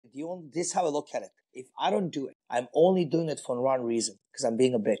this is how I look at it. If I don't do it, I'm only doing it for one reason, because I'm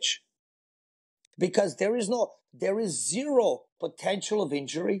being a bitch. Because there is zero potential of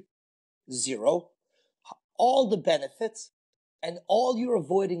injury, zero, all the benefits, and all you're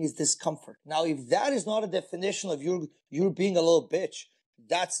avoiding is discomfort. Now, if that is not a definition of you being a little bitch,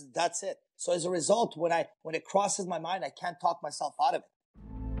 that's it. So as a result, when it crosses my mind, I can't talk myself out of it.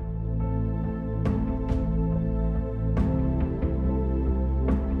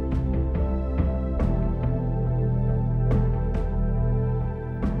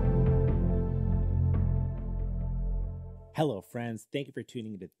 Hello, friends. Thank you for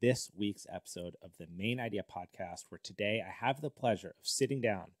tuning into this week's episode of the Mayn Idea Podcast, where today I have the pleasure of sitting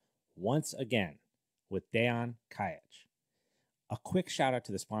down once again with Dejan Kajic. A quick shout out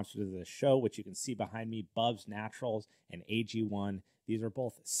to the sponsors of the show, which you can see behind me, Bubs Naturals and AG1. These are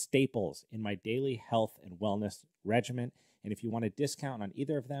both staples in my daily health and wellness regimen. And if you want a discount on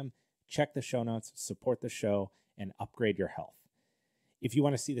either of them, check the show notes, support the show, and upgrade your health. If you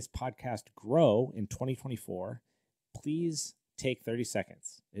want to see this podcast grow in 2024, please take 30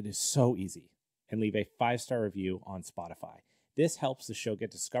 seconds. It is so easy. And leave a 5-star review on Spotify. This helps the show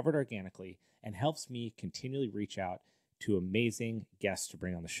get discovered organically and helps me continually reach out to amazing guests to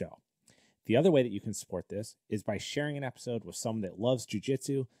bring on the show. The other way that you can support this is by sharing an episode with someone that loves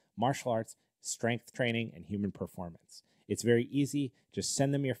jiu-jitsu, martial arts, strength training, and human performance. It's very easy. Just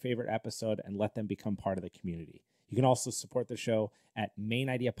send them your favorite episode and let them become part of the community. You can also support the show at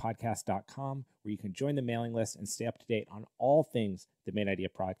MaynIdeaPodcast.com, where you can join the mailing list and stay up to date on all things the Mayn Idea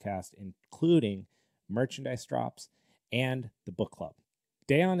Podcast, including merchandise drops and the book club.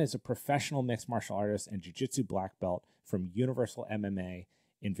 Dejan is a professional mixed martial artist and jiu-jitsu black belt from Universal MMA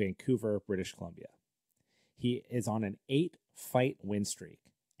in Vancouver, British Columbia. He is on an 8-fight win streak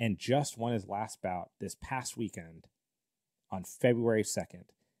and just won his last bout this past weekend on February 2nd.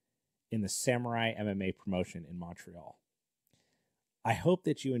 In the Samurai MMA promotion in Montreal. I hope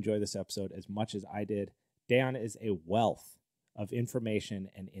that you enjoy this episode as much as I did. Dejan is a wealth of information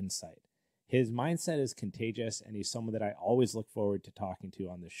and insight. His mindset is contagious, and he's someone that I always look forward to talking to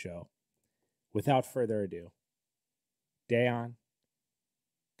on this show. Without further ado, Dejan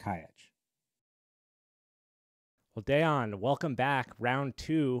Kajic. Well, Dejan, welcome back. Round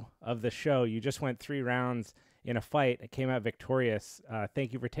 2 of the show. You just went 3 rounds in a fight. It came out victorious.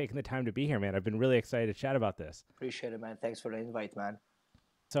 Thank you for taking the time to be here, man. I've been really excited to chat about this. Appreciate it, man. Thanks for the invite, man.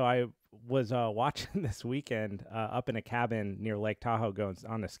 So I was watching this weekend up in a cabin near Lake Tahoe, going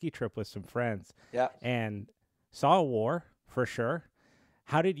on a ski trip with some friends. Yeah. And saw a war, for sure.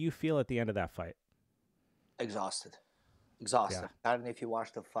 How did you feel at the end of that fight? Exhausted. Yeah. I don't know if you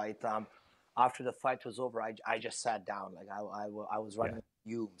watched the fight. After the fight was over, I just sat down. Like I was running on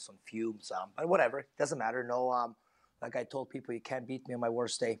fumes. But whatever, it doesn't matter. No, like I told people, you can't beat me on my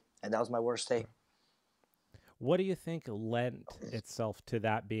worst day, and that was my worst day. What do you think lent itself to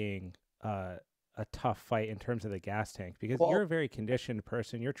that being a tough fight in terms of the gas tank? Because you're a very conditioned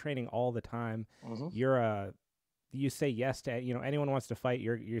person. You're training all the time. Mm-hmm. You say yes to anyone wants to fight.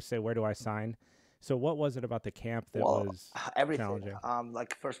 You say, where do I sign? So what was it about the camp that was everything? Challenging?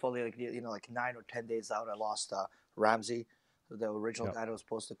 Like first of all, like 9 or 10 days out, I lost Ramsey, the original guy that was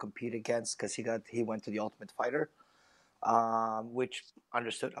supposed to compete against, because he went to the Ultimate Fighter, which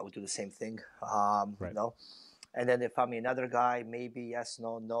understood I would do the same thing, right. And then they found me another guy, maybe yes,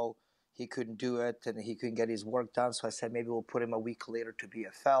 no, he couldn't do it and he couldn't get his work done. So I said maybe we'll put him a week later to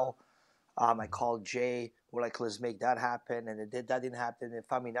BFL. I called Jay. We're like, let's make that happen, and that didn't happen. They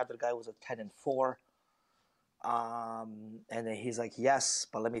found me another guy who was at 10-4. And then he's like, yes,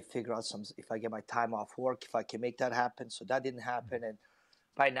 but let me figure out if I get my time off work, if I can make that happen. So that didn't happen. And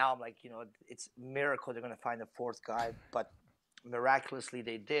by now I'm like, it's a miracle they're going to find a 4th guy, but miraculously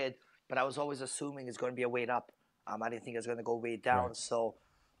they did. But I was always assuming it's going to be a weight up. I didn't think it was going to go way down. Right. So,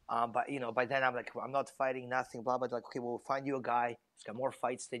 but by then I'm like, I'm not fighting nothing, blah, blah, blah. Like, okay, we'll find you a guy. He's got more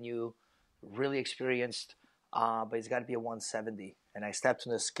fights than you, really experienced, but he's got to be a 170. And I stepped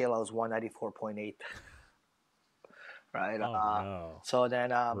on the scale. I was 194.8. Right. Oh, no. So then,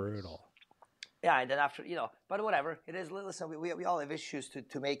 brutal. Yeah. And then after, but whatever it is, listen, we all have issues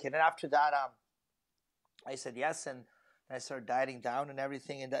to make it. And after that, I said yes. And I started dieting down and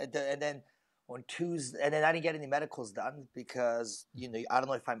everything. And then on Tuesday, and then I didn't get any medicals done because, I don't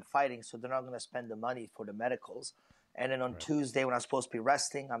know if I'm fighting. So they're not going to spend the money for the medicals. And then on Tuesday, when I'm supposed to be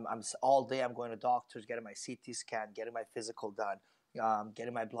resting, I'm all day, I'm going to doctors, getting my CT scan, getting my physical done,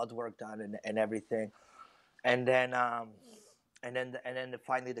 getting my blood work done and everything. And then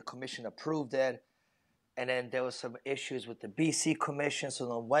finally the commission approved it. And then there was some issues with the BC commission.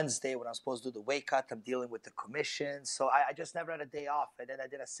 So on Wednesday, when I'm supposed to do the weight cut, I'm dealing with the commission. So I just never had a day off. And then I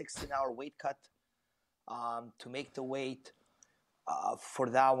did a 16-hour weight cut to make the weight for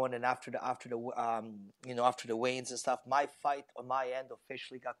that one. And after the weigh-ins and stuff, my fight on my end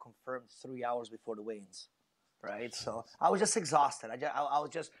officially got confirmed 3 hours before the weigh-ins. Right. So I was just exhausted. I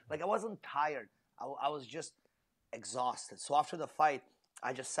was just like, I wasn't tired. I was just exhausted. So after the fight,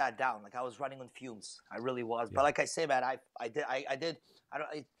 I just sat down. Like I was running on fumes. I really was. Yeah. But like I say, man, it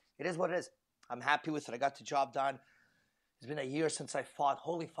is what it is. I'm happy with it. I got the job done. It's been a year since I fought.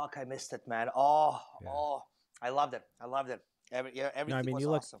 Holy fuck, I missed it, man. I loved it. Everything was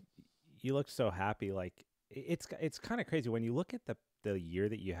awesome. You look so happy. Like it's kind of crazy when you look at the year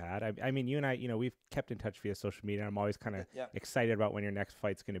that you had. I mean, you and I, we've kept in touch via social media. I'm always kind of excited about when your next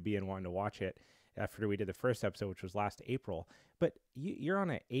fight's going to be and wanting to watch it after we did the first episode, which was last April. But you're on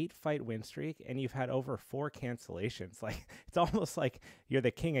an 8-fight win streak and you've had over 4 cancellations. Like it's almost like you're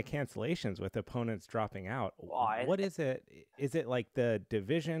the king of cancellations with opponents dropping out. What is it? Is it like the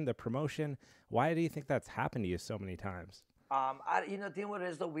division, the promotion? Why do you think that's happened to you so many times? The what it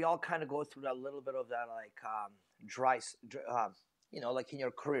is though, we all kind of go through that little bit of that like in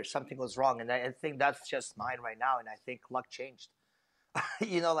your career, something goes wrong. And I think that's just mine right now. And I think luck changed.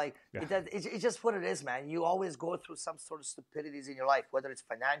 It's just what it is, man. You always go through some sort of stupidities in your life, whether it's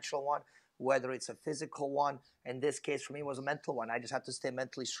financial one, whether it's a physical one. In this case, for me, it was a mental one. I just had to stay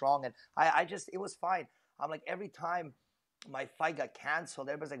mentally strong. And it was fine. I'm like, every time my fight got canceled,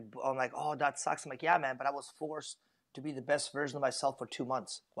 everybody's like, I'm like, oh, that sucks. I'm like, yeah, man, but I was forced to be the best version of myself for 2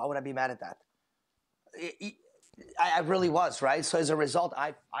 months. Why would I be mad at that? I really was, right? So as a result,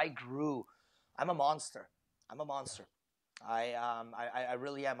 I grew. I'm a monster. I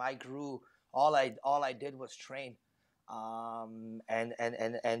really am. I grew. All I did was train, and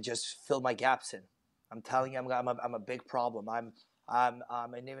just fill my gaps in. I'm telling you, I'm a big problem. And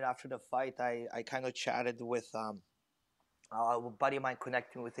even after the fight, I kind of chatted with a buddy of mine,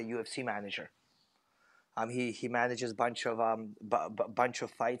 connecting with a UFC manager. He manages bunch of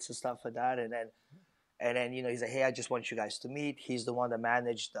fights and stuff like that, and then he's like, hey, I just want you guys to meet. He's the one that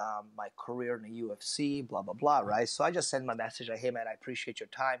managed my career in the UFC, blah blah blah, right? So I just sent my message like, hey man, I appreciate your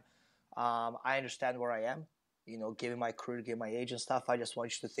time. I understand where I am, given my career, given my age and stuff. I just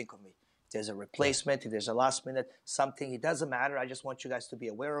want you to think of me. If there's a replacement, if there's a last minute something, it doesn't matter. I just want you guys to be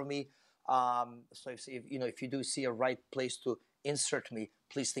aware of me. So if you do see a right place to insert me,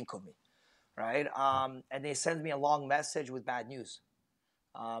 please think of me, right? And they sent me a long message with bad news.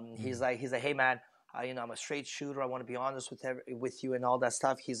 He's like, hey man, I'm a straight shooter. I want to be honest with you and all that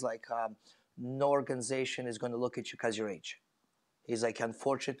stuff. He's like, no organization is going to look at you because your age. He's like,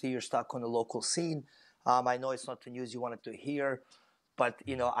 unfortunately, you're stuck on the local scene. I know it's not the news you wanted to hear, but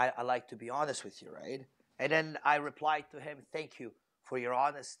I like to be honest with you, right? And then I replied to him, thank you for your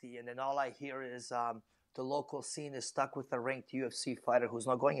honesty. And then all I hear is the local scene is stuck with a ranked UFC fighter who's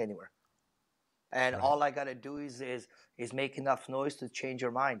not going anywhere. And all I got to do is make enough noise to change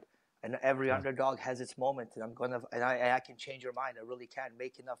your mind. And every underdog has its moment, and I can change your mind. I really can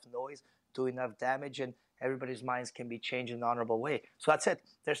make enough noise, do enough damage, and everybody's minds can be changed in an honorable way. So that's it.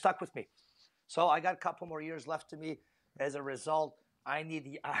 They're stuck with me. So I got a couple more years left to me. As a result, I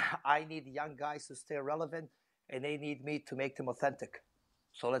need young guys to stay relevant, and they need me to make them authentic.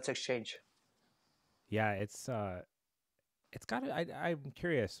 So let's exchange. Yeah, it's got to. I'm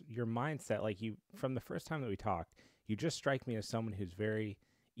curious your mindset. Like from the first time that we talked, you just strike me as someone who's very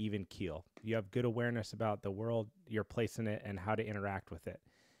even keel. You have good awareness about the world, your place in it, and how to interact with it.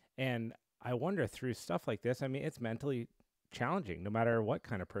 And I wonder, through stuff like this, I mean, it's mentally challenging, no matter what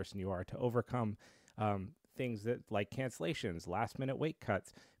kind of person you are, to overcome things that like cancellations, last minute weight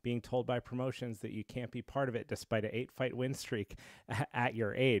cuts, being told by promotions that you can't be part of it despite an 8-fight win streak at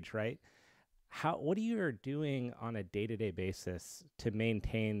your age, right? What are you doing on a day-to-day basis to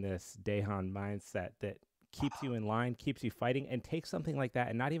maintain this Dejan mindset that keeps you in line, keeps you fighting, and take something like that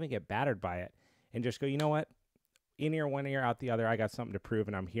and not even get battered by it and just go, you know what? In ear, one ear, out the other. I got something to prove,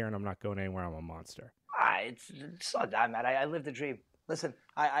 and I'm here, and I'm not going anywhere. I'm a monster. It's not that, man. I live the dream. Listen,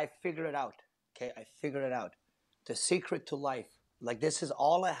 I figured it out, okay? I figured it out. The secret to life, like this is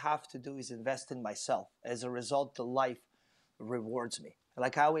all I have to do is invest in myself. As a result, the life rewards me.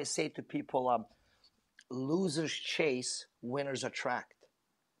 Like I always say to people, losers chase, winners attract.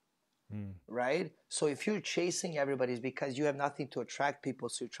 Right? So if you're chasing everybody, it's because you have nothing to attract people,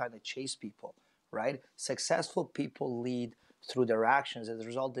 so you're trying to chase people, right? Successful people lead through their actions. As a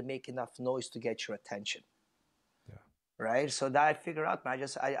result, they make enough noise to get your attention. Yeah. Right? So that I figure out, man.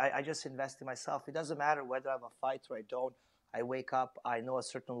 I just invest in myself. It doesn't matter whether I have a fight or I don't. I wake up, I know a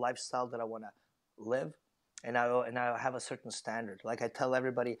certain lifestyle that I want to live, and I have a certain standard. Like I tell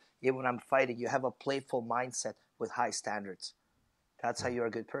everybody, even when I'm fighting, you have a playful mindset with high standards. That's how you're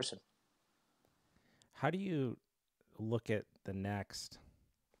a good person. How do you look at the next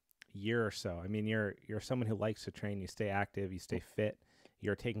year or so? I mean, you're someone who likes to train. You stay active. You stay fit.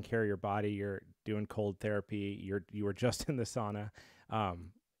 You're taking care of your body. You're doing cold therapy. You were just in the sauna.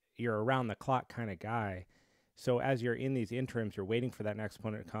 You're around the clock kind of guy. So as you're in these interims, you're waiting for that next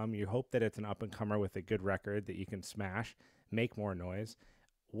opponent to come. You hope that it's an up and comer with a good record that you can smash, make more noise.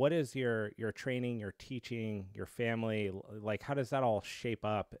 What is your training, your teaching, your family like? How does that all shape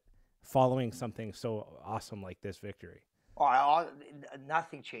up following something so awesome like this victory? Oh,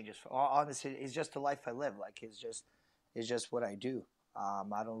 nothing changes. Honestly, it's just the life I live. Like it's just what I do. I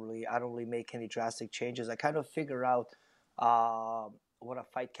don't really make any drastic changes. I kind of figure out what a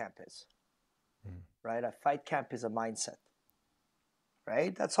fight camp is. Right? A fight camp is a mindset.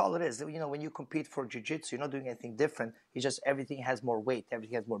 Right? That's all it is. You know, when you compete for jiu-jitsu, you're not doing anything different. It's just everything has more weight.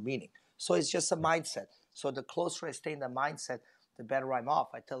 Everything has more meaning. So it's just a mindset. So the closer I stay in the mindset, the better I'm off.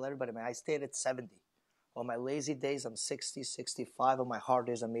 I tell everybody, man, I stayed at 70. On my lazy days, I'm 60, 65. On my hard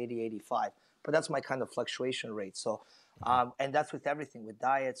days, I'm 80, 85. But that's my kind of fluctuation rate. So, and that's with everything, with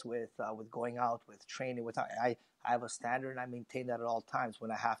diets, with going out, with training. I have a standard, and I maintain that at all times. When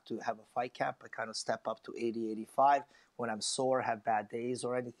I have to have a fight camp, I kind of step up to 80, 85. When I'm sore, have bad days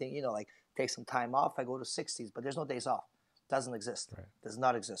or anything, you know, like take some time off, I go to 60s. But there's no days off. Doesn't exist. Right. Does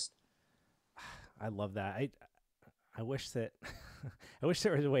not exist. I love that. I wish that I wish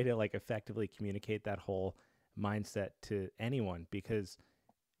there was a way to like effectively communicate that whole mindset to anyone, because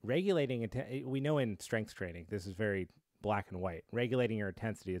regulating we know in strength training, this is very black and white. Regulating your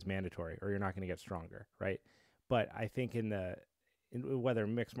intensity is mandatory or you're not going to get stronger, right? But I think in whether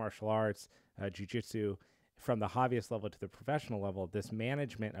mixed martial arts, jiu-jitsu, from the hobbyist level to the professional level, this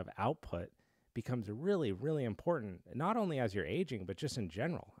management of output becomes really, really important, not only as you're aging, but just in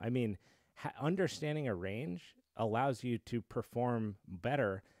general. I mean, understanding a range allows you to perform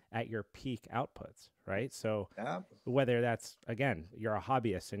better at your peak outputs, right? So whether that's, again, you're a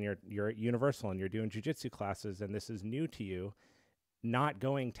hobbyist and you're at Universal and you're doing jiu-jitsu classes and this is new to you, not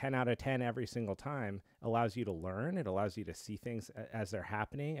going 10 out of 10 every single time allows you to learn. It allows you to see things as they're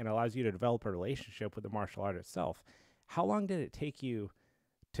happening and allows you to develop a relationship with the martial art itself. How long did it take you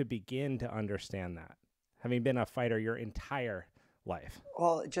to begin to understand that, having been a fighter your entire life?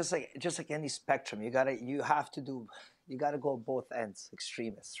 Well, just like any spectrum, you gotta go both ends,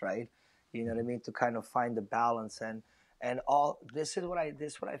 extremists, right? You know what I mean? To kind of find the balance and all. This is what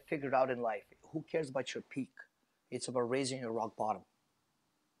I figured out in life. Who cares about your peak? It's about raising your rock bottom.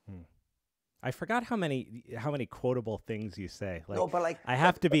 I forgot how many quotable things you say. Like, no, but like I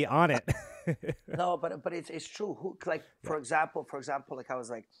have to be on it. No, but it's true. For example, like I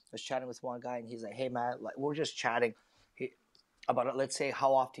was chatting with one guy and he's like, "Hey man, like we're just chatting about let's say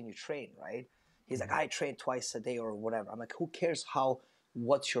how often you train, right?" He's like, "I train twice a day or whatever." I'm like, "Who cares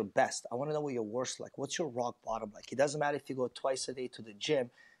what's your best? I want to know what your worst like. What's your rock bottom like? It doesn't matter if you go twice a day to the gym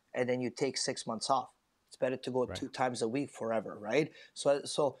and then you take 6 months off. It's better to go 2 times a week forever, right?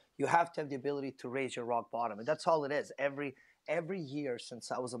 So you have to have the ability to raise your rock bottom, and that's all it is. Every year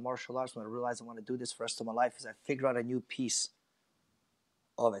since I was a martial artist, when I realized I want to do this for the rest of my life, is I figure out a new piece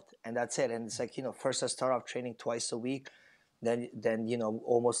of it, and that's it. And it's like, you know, first I start off training twice a week, then you know,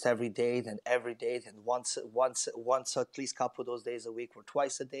 almost every day, then every day, then once at least a couple of those days a week, or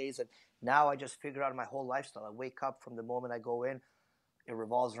twice a day. And now I just figure out my whole lifestyle. I wake up from the moment I go in. It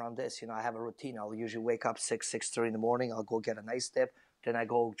revolves around this. You know, I have a routine. I'll usually wake up 6:30 in the morning. I'll go get a nice dip. Then I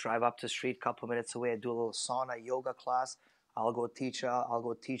go drive up the street, a couple of minutes away. I do a little sauna, yoga class. I'll go teach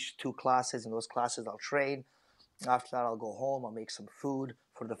 2 classes. In those classes, I'll train. After that, I'll go home. I'll make some food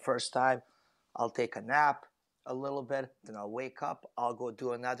for the first time. I'll take a nap a little bit. Then I'll wake up. I'll go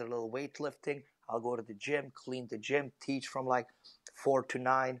do another little weightlifting. I'll go to the gym, clean the gym, teach from like 4 to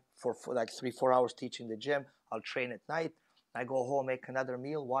 9 for like 3-4 hours teaching the gym. I'll train at night. I go home, make another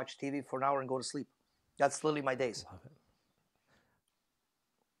meal, watch TV for an hour, and go to sleep. That's literally my days. Love it.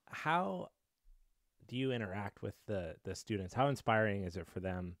 How do you interact with the students? How inspiring is it for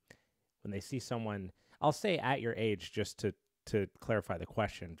them when they see someone, I'll say at your age, just to clarify the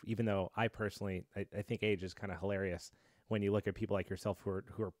question, even though I personally, I think age is kind of hilarious when you look at people like yourself who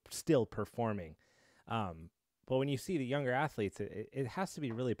are still performing. But when you see the younger athletes, it has to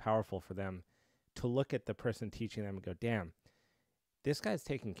be really powerful for them to look at the person teaching them and go, damn, this guy's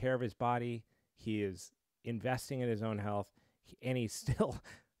taking care of his body. He is investing in his own health. And he's still,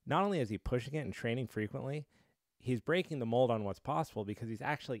 not only is he pushing it and training frequently, he's breaking the mold on what's possible because he's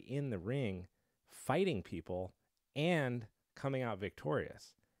actually in the ring fighting people and coming out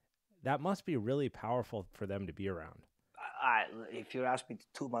victorious. that must be really powerful for them to be around. If you ask me to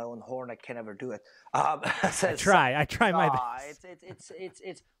toot my own horn, I can never do it. I try my best.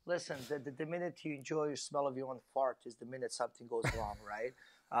 It's listen, the minute you enjoy your smell of your own fart is the minute something goes wrong, right?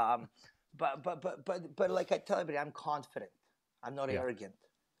 But like I tell everybody, I'm confident. I'm not arrogant.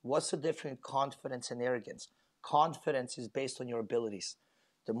 What's the difference between confidence and arrogance? Confidence is based on your abilities.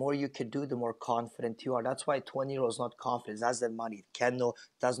 The more you can do, the more confident you are. That's why a 20-year-old is not confident. He has that money. Doesn't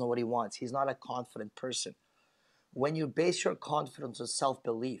know what he wants. He's not a confident person. When you base your confidence on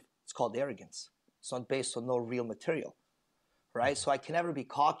self-belief, it's called arrogance. It's not based on no real material, right? So I can never be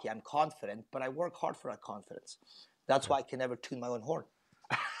cocky. I'm confident, but I work hard for that confidence. That's why I can never tune my own horn,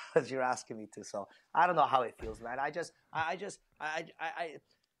 as you're asking me to. So I don't know how it feels, man.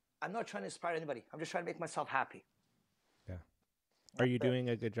 I'm not trying to inspire anybody. I'm just trying to make myself happy. Yeah. Are you doing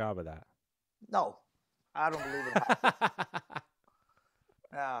a good job of that? No, I don't believe in happy.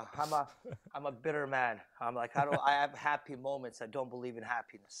 I'm a bitter man. I'm like, I have happy moments. I don't believe in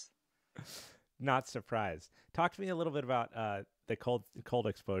happiness. Not surprised. Talk to me a little bit about the cold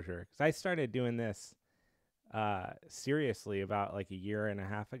exposure. Because I started doing this seriously about like a year and a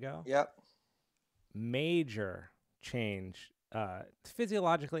half ago. Yep. Major change.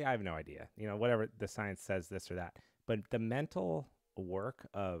 Physiologically, I have no idea. You know, whatever the science says, this or that. But the mental work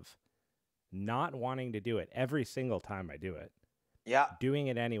of not wanting to do it every single time I do it. Yeah. Doing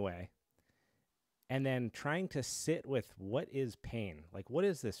it anyway. And then trying to sit with what is pain? Like, what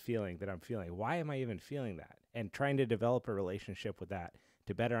is this feeling that I'm feeling? Why am I even feeling that? And trying to develop a relationship with that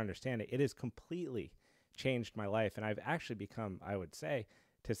to better understand it. It has completely changed my life. And I've actually become, I would say,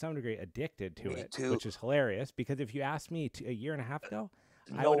 to some degree, addicted to it, which is hilarious. Because if you asked me a year and a half ago,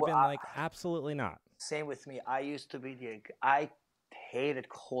 I would have been like, absolutely not. Same with me. I used to be I hated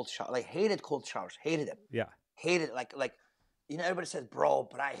cold showers. Like, hated cold showers. Hated them. Yeah. Hated like. You know, everybody says, bro,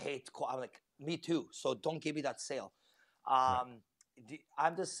 but I hate cold. I'm like, me too. So don't give me that sale. I'm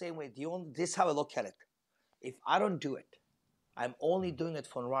the same way. This is how I look at it. If I don't do it, I'm only doing it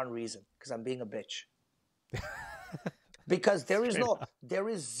for one reason, because I'm being a bitch. Because there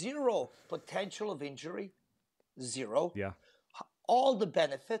is zero potential of injury. Zero. Yeah. All the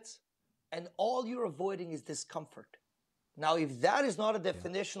benefits, and all you're avoiding is discomfort. Now, if that is not a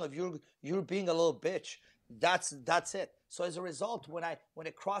definition of you're being a little bitch, that's it. So as a result, when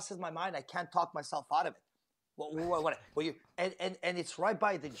it crosses my mind, I can't talk myself out of it. And it's right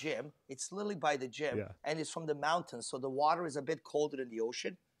by the gym. It's literally by the gym, and it's from the mountains, so the water is a bit colder than the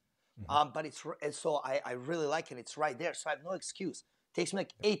ocean. Mm-hmm. But so I really like it. It's right there, so I have no excuse. It takes me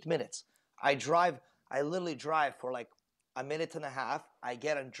like 8 minutes. I literally drive for like a minute and a half. I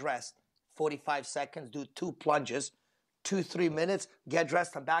get undressed, 45 seconds, do 2 plunges, 2-3 minutes, get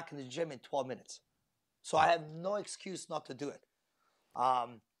dressed. I'm back in the gym in 12 minutes. So I have no excuse not to do it.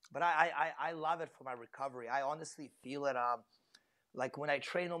 But I love it for my recovery. I honestly feel it. Like when I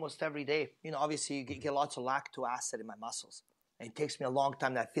train almost every day, you know, obviously you get lots of lactic acid in my muscles. And it takes me a long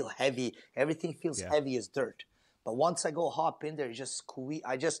time to feel heavy. Everything feels heavy as dirt. But once I go hop in there, it just squeeze.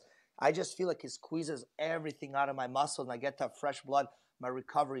 I just feel like it squeezes everything out of my muscle, and I get that fresh blood. My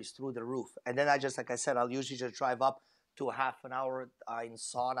recovery is through the roof. And then like I said, I'll usually just drive up to a half an hour in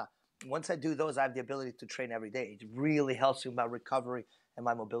sauna. Once I do those, I have the ability to train every day. It really helps with my recovery and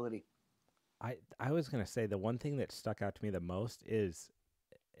my mobility. I was going to say the one thing that stuck out to me the most is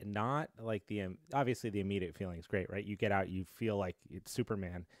not like obviously the immediate feeling is great, right? You get out, you feel like it's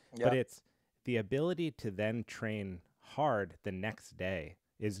Superman, but it's the ability to then train hard the next day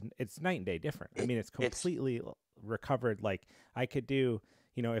it's night and day different. I mean, it's completely recovered. Like I could do,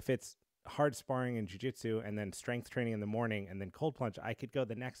 you know, if it's hard sparring and jiu-jitsu and then strength training in the morning and then cold plunge, I could go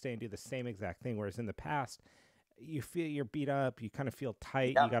the next day and do the same exact thing. Whereas in the past, you feel you're beat up, you kind of feel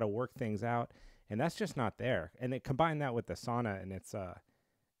tight, you got to work things out, and that's just not there. And they combine that with the sauna, and it's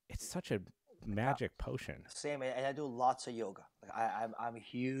such a magic potion. Same, and I do lots of yoga. Like I'm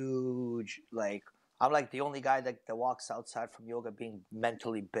huge. Like I'm like the only guy that walks outside from yoga being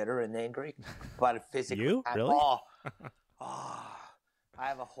mentally bitter and angry, but physically. You really? I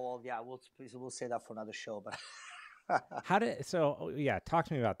have a whole we'll say that for another show, but. Talk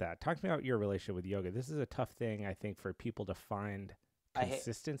to me about that. Talk to me about your relationship with yoga. This is a tough thing, I think, for people to find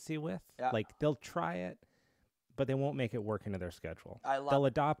consistency with. Like they'll try it, but they won't make it work into their schedule. They'll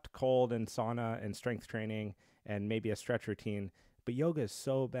adopt cold and sauna and strength training and maybe a stretch routine, but yoga is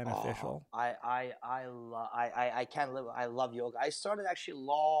so beneficial. I can't live. I love yoga. I started actually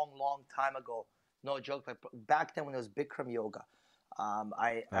long time ago. No joke. Like back then when it was Bikram yoga.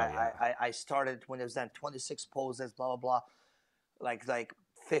 I started when it was then 26 poses, blah, blah, blah. Like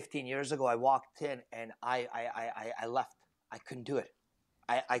 15 years ago, I walked in and I left. I couldn't do it.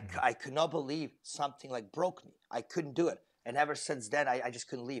 I could not believe something like broke me. I couldn't do it. And ever since then, I just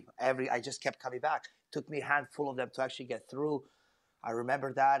couldn't leave. I just kept coming back. Took me a handful of them to actually get through. I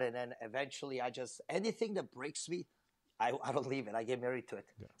remember that. And then eventually anything that breaks me, I don't leave it. I get married to it.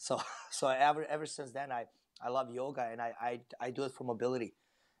 Yeah. So ever since then, I love yoga, and I do it for mobility.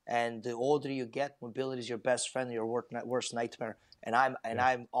 And the older you get, mobility is your best friend, your worst nightmare. And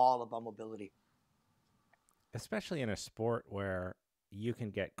I'm all about mobility. Especially in a sport where you can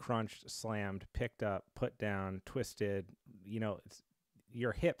get crunched, slammed, picked up, put down, twisted.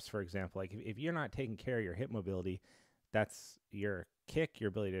 Your hips, for example. Like if you're not taking care of your hip mobility, that's your kick, your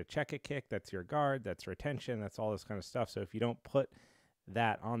ability to check a kick. That's your guard. That's retention. That's all this kind of stuff. So if you don't put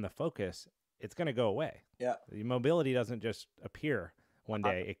that on the focus, it's going to go away. Yeah, the mobility doesn't just appear one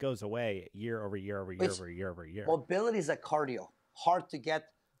day. It goes away year over year over year over year over year. Mobility is like cardio. Hard to get,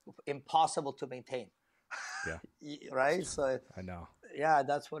 impossible to maintain. Yeah. Right? So I know. Yeah,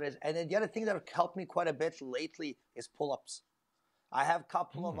 that's what it is. And then the other thing that helped me quite a bit lately is pull-ups. I have a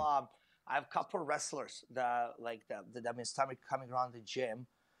couple of wrestlers that I've been started coming around the gym.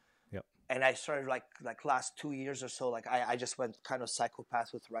 Yep. And I started like last 2 years or so, like I just went kind of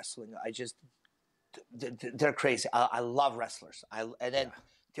psychopath with wrestling. They're crazy. I love wrestlers.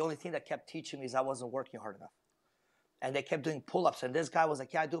 The only thing that kept teaching me is I wasn't working hard enough. And they kept doing pull-ups. And this guy was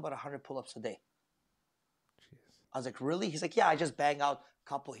like, yeah, I do about 100 pull-ups a day. Jeez. I was like, really? He's like, yeah, I just bang out a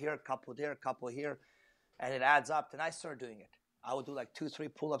couple here, a couple there, a couple here. And it adds up. Then I started doing it. I would do like 2-3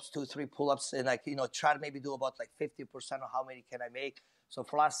 pull-ups, and try to maybe do about like 50% of how many can I make. So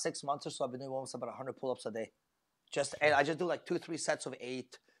for the last 6 months or so, I've been doing almost about 100 pull-ups a day. And I just do like 2-3 sets of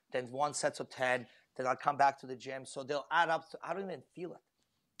 8, then 1 set of 10. Then I'll come back to the gym. So they'll add up. I don't even feel it.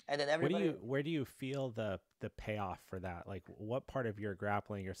 And then everybody. Where do you feel the payoff for that? Like, what part of your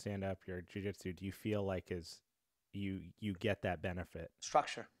grappling, your stand-up, your jiu-jitsu do you feel like is you get that benefit?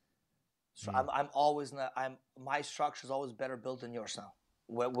 Structure. So I'm always my structure is always better built than yours now.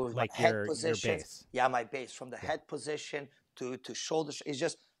 With like head your base. Yeah, my base from the head position to shoulders. It's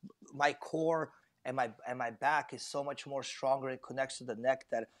just my core and my back is so much more stronger. It connects to the neck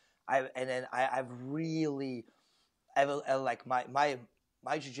that I've really like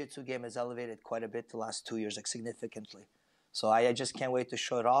my jiu-jitsu game has elevated quite a bit the last 2 years, like significantly. So I just can't wait to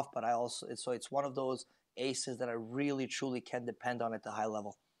show it off. But it's one of those aces that I really truly can depend on at the high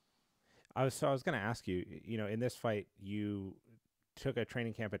level. I was going to ask you, in this fight, you took a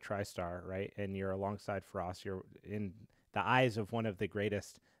training camp at TriStar, right? And you're alongside Firas. You're in the eyes of one of the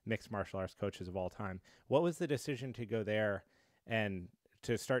greatest mixed martial arts coaches of all time. What was the decision to go there and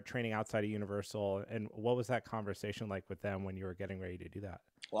to start training outside of Universal? And what was that conversation like with them when you were getting ready to do that?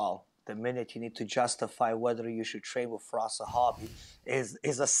 Well, the minute you need to justify whether you should train with Firas Zahabi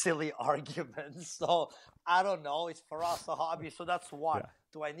is a silly argument. So I don't know. It's Firas Zahabi, so that's one. Yeah.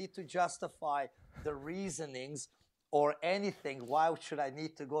 Do I need to justify the reasonings or anything? Why should I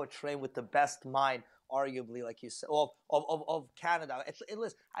need to go train with the best mind, arguably, like you said, of Canada?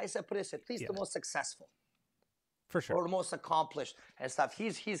 I said, put this, at least the most successful. For sure. Or the most accomplished and stuff.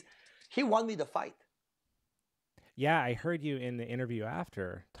 He won me the fight. Yeah, I heard you in the interview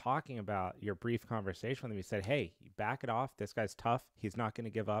after talking about your brief conversation with him. You said, hey, back it off. This guy's tough. He's not going to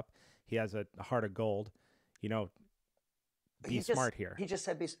give up. He has a heart of gold. Be smart here. He just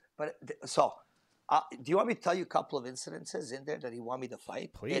said, do you want me to tell you a couple of incidences in there that he wanted me to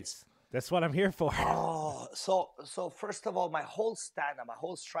fight? Please. That's what I'm here for. Oh, so first of all, my whole stand-up, my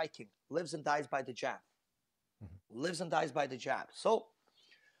whole striking lives and dies by the jab. Mm-hmm. Lives and dies by the jab. So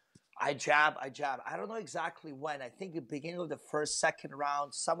I jab. I don't know exactly when. I think the beginning of the second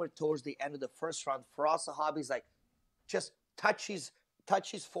round, somewhere towards the end of the first round, Firas Zahabi's like, just touch his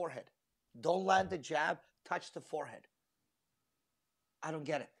forehead. Don't land the jab, touch the forehead. I don't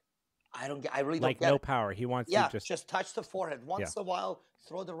get it. I really don't get it. Like no power. He wants you just touch the forehead. Once in a while,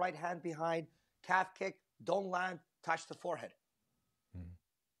 throw the right hand behind, calf kick, don't land, touch the forehead. Mm.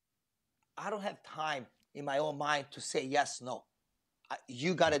 I don't have time in my own mind to say yes, no.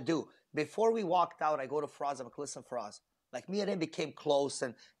 You got to do. Before we walked out, I go to Firas. I'm like, listen, Firas. Like, me and him became close,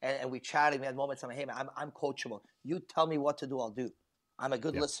 and we chatted. We had moments. I'm like, hey, man, I'm coachable. You tell me what to do, I'll do. I'm a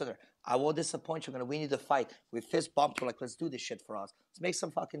good listener. I won't disappoint you. We need to fight. We fist bumped. We're like, let's do this shit, Firas. Let's make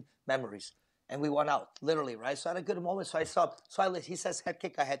some fucking memories. And we won out, literally, right? So I had a good moment. So he says head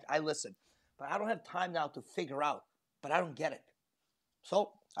kick, I listen. But I don't have time now to figure out. But I don't get it.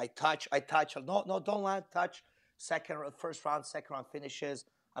 So I touch. No, don't land, touch. First round, second round finishes.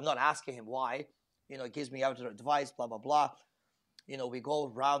 I'm not asking him why. It gives me other advice, blah, blah, blah. We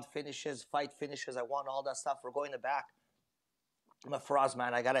go round finishes, fight finishes. I won all that stuff. We're going in the back. I'm like, Firas,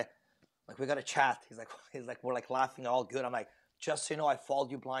 man, we gotta chat. He's like, we're like laughing, all good. I'm like, just so you know, I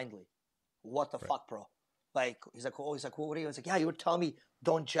followed you blindly. What the fuck, bro? Like, he's like, what are you? He's like, yeah, you were telling me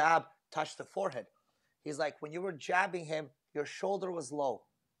don't jab, touch the forehead. He's like, when you were jabbing him, your shoulder was low.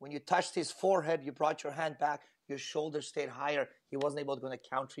 When you touched his forehead, you brought your hand back, your shoulder stayed higher. He wasn't able to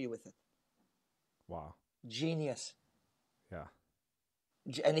counter you with it. Wow. Genius. Yeah.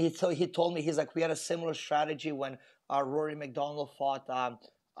 And he told me, he's like, we had a similar strategy when Rory McDonald fought,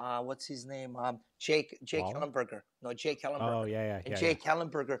 what's his name? Jake Ellenberger. No, Jake Ellenberger. Oh, yeah. And Jake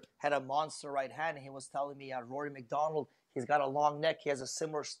Ellenberger had a monster right hand. And he was telling me, Rory McDonald, he's got a long neck. He has a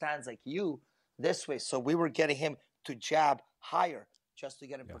similar stance like you this way. So we were getting him to jab higher just to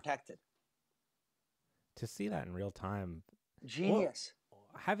get him protected. To see that in real time. Genius.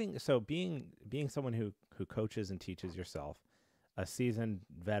 Well, being someone who coaches and teaches yourself, a seasoned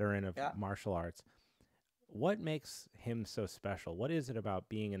veteran of martial arts, what makes him so special? What is it about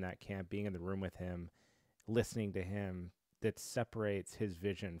being in that camp, being in the room with him, listening to him, that separates his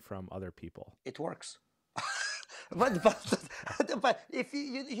vision from other people? It works. but if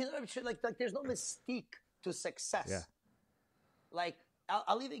you know what I'm saying, like there's no mystique to success. Yeah. Like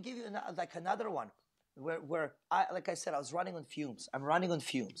I'll even give you another one where I, like I said, I was running on fumes. I'm running on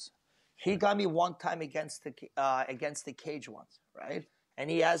fumes. He got me one time against the cage once, right? And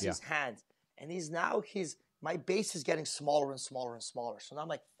he has his hands, and my base is getting smaller and smaller and smaller. So now I'm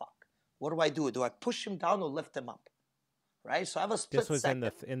like, fuck, what do I do? Do I push him down or lift him up? Right? So I have a split second. This was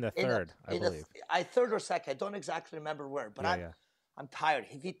second. in the third, I believe. Third or second. I don't exactly remember where, but I'm tired.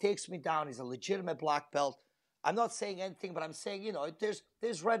 If he takes me down, he's a legitimate black belt. I'm not saying anything, but I'm saying, you know,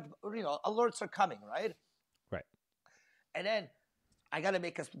 there's red, you know, alerts are coming, right? Right. And then I got to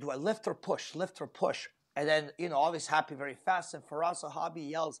do I lift or push? And then, you know, always happy very fast. And Firas Zahabi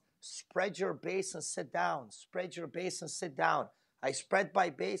yells, spread your base and sit down. Spread your base and sit down. I spread my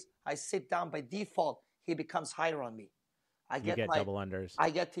base. I sit down by default. He becomes higher on me. I get double unders. I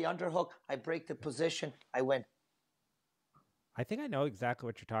get the underhook. I break the position. I win. I think I know exactly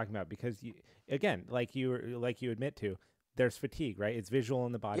what you're talking about because like you admit to, there's fatigue, right? It's visual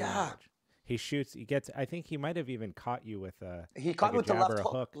in the body language. He shoots. He gets. I think he might have even caught you with a. He caught me with the left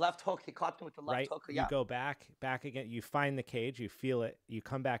hook. Left hook. He caught me with the left hook. Yeah. You go back again. You find the cage. You feel it. You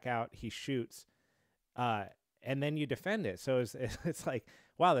come back out. He shoots, and then you defend it. So it's like,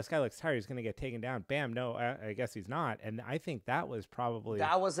 wow, this guy looks tired. He's going to get taken down. Bam. No, I guess he's not. And I think that was probably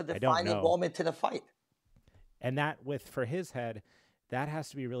a defining moment to the fight. And that for his head, that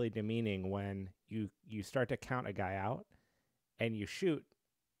has to be really demeaning when you start to count a guy out, and you shoot.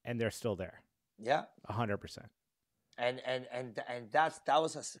 And they're still there. Yeah. 100%. And that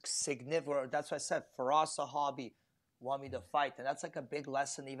was a significant, that's why I said Firas Zahabi want me to fight. And that's like a big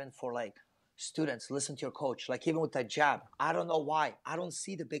lesson even for like students. Listen to your coach. Like even with that jab, I don't know why. I don't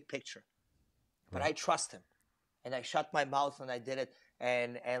see the big picture. But I trust him. And I shut my mouth and I did it.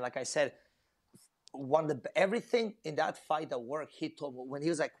 And like I said, everything in that fight that worked, he told me when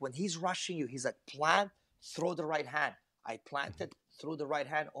he's rushing you, he's like, plant, throw the right hand. I planted, threw the right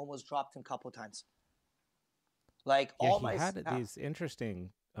hand, almost dropped him a couple times. Like he had these interesting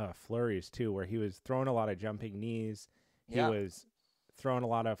flurries too, where he was throwing a lot of jumping knees. He was throwing a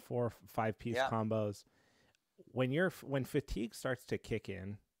lot of 4 or 5 piece combos. When fatigue starts to kick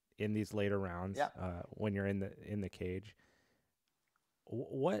in these later rounds, when you're in the cage,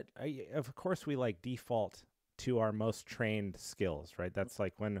 of course we like default to our most trained skills, right? That's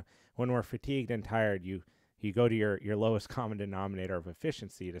like when we're fatigued and tired, you go to your lowest common denominator of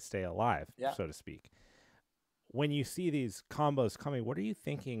efficiency to stay alive, so to speak. When you see these combos coming, what are you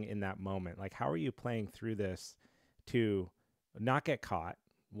thinking in that moment? Like, how are you playing through this to not get caught,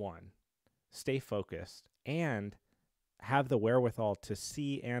 one, stay focused, and have the wherewithal to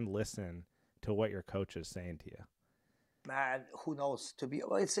see and listen to what your coach is saying to you? Man, who knows?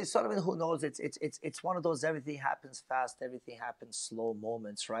 It's not even who knows. It's one of those everything happens fast, everything happens slow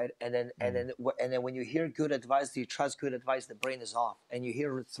moments, right? And then when you hear good advice, you trust good advice, the brain is off, and you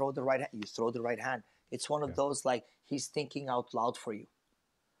hear throw the right hand, you throw the right hand. It's one of those like he's thinking out loud for you,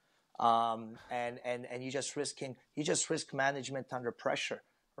 and you just risk management under pressure,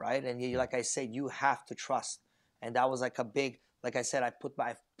 right? And you, like I said, you have to trust, and that was like a big, like I said, I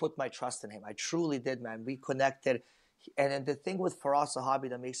put my trust in him. I truly did, man. We connected. And then the thing with Firas Zahabi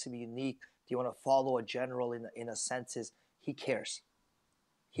that makes him unique, do you want to follow a general in a sense, is he cares.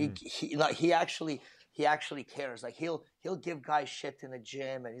 He actually cares. Like he'll give guys shit in the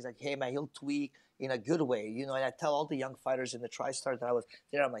gym, and he's like, hey man, he'll tweak in a good way, you know. And I tell all the young fighters in the TriStar that I was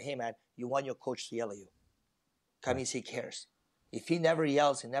there, I'm like, hey man, you want your coach to yell at you. That means he cares. If he never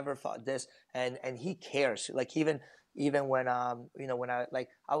yells, he never fought this, and he cares. Like even Even when when I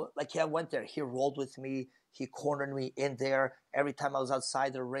went there, he rolled with me, he cornered me in there. Every time I was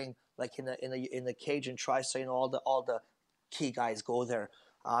outside the ring, like in the cage and tristar, all the key guys go there.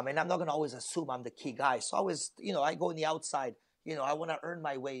 And I'm not gonna always assume I'm the key guy. So I always, I go in the outside. I want to earn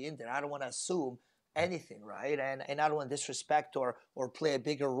my way in there. I don't want to assume anything, right? And I don't want to disrespect or play a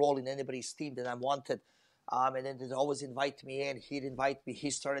bigger role in anybody's team than I'm wanted. And then they'd always invite me in. He'd invite me. He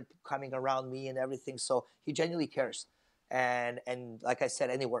started coming around me and everything. So he genuinely cares. And like I said,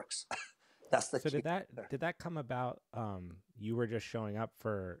 and it works. That's the So key. did that come about? You were just showing up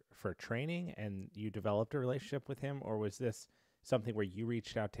for training and you developed a relationship with him, or was this something where you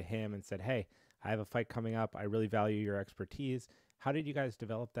reached out to him and said, "Hey, I have a fight coming up. I really value your expertise." How did you guys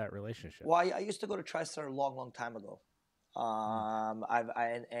develop that relationship? Well, I used to go to TriStar a long, long time ago.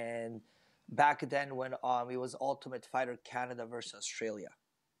 And back then when it was Ultimate Fighter Canada versus Australia.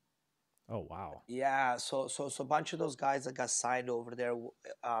 Oh wow! Yeah, so a bunch of those guys that got signed over there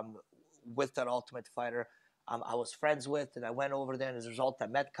with that Ultimate Fighter, I was friends with, and I went over there, and as a result, I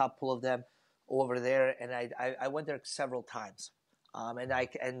met a couple of them over there, and I went there several times. And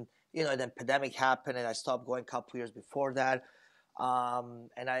then pandemic happened, and I stopped going a couple years before that.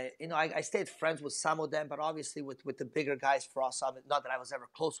 And I stayed friends with some of them, but obviously with the bigger guys for us, not that I was ever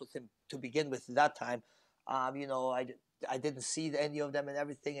close with him to begin with at that time. I didn't see any of them and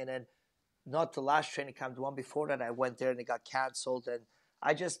everything. And then not the last training camp, the one before that, I went there and it got canceled. And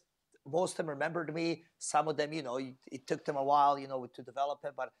most of them remembered me. Some of them, it took them a while, to develop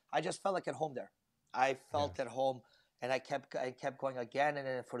it, but I just felt like at home there. I felt at home, and I kept going again. And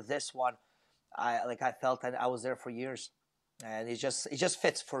then for this one, I felt that I was there for years. And it just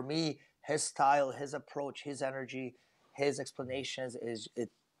fits for me. His style, his approach, his energy, his explanations it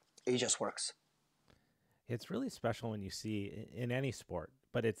just works. It's really special when you see in any sport,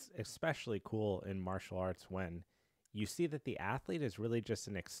 but it's especially cool in martial arts when you see that the athlete is really just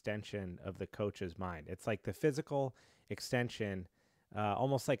an extension of the coach's mind. It's like the physical extension,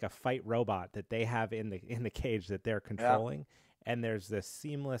 almost like a fight robot that they have in the cage that they're controlling. Yeah. And there's this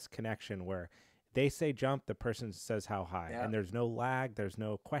seamless connection where they say jump, the person says how high, and there's no lag, there's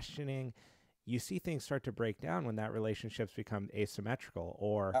no questioning. You see things start to break down when that relationships become asymmetrical,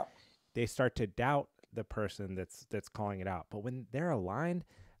 or they start to doubt the person that's calling it out. But when they're aligned,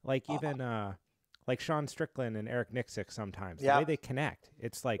 like even like Sean Strickland and Eric Nixick sometimes, the way they connect,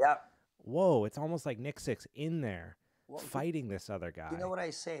 it's like, whoa, it's almost like Nixick's in there fighting this other guy. You know what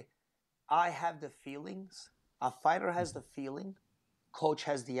I say? I have the feelings. A fighter has the feeling. Coach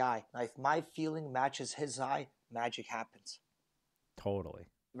has the eye. Now, if my feeling matches his eye, magic happens. Totally.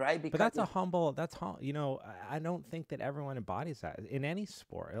 Right? But that's I don't think that everyone embodies that in any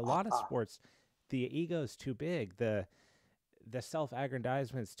sport. A lot of sports, the ego is too big. The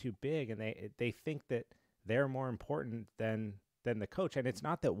self-aggrandizement is too big, and they think that they're more important than the coach. And it's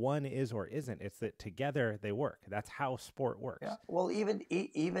not that one is or isn't. It's that together they work. That's how sport works. Yeah. Well, even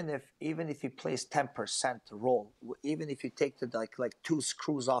if he plays 10% role, even if you take the like two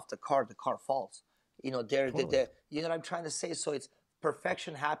screws off the car falls. Totally. You know what I'm trying to say? So it's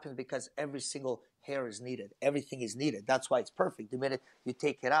perfection happens because every single hair is needed. Everything is needed. That's why it's perfect. The minute you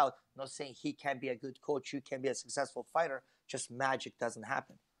take it out, I'm not saying he can't be a good coach, you can be a successful fighter, just magic doesn't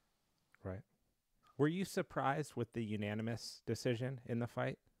happen. Right. Were you surprised with the unanimous decision in the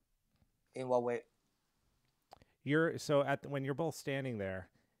fight? In what way? When you're both standing there,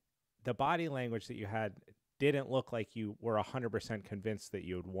 the body language that you had didn't look like you were 100% convinced that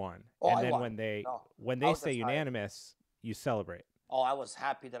you had won. And then when they say unanimous, you celebrate. Oh, I was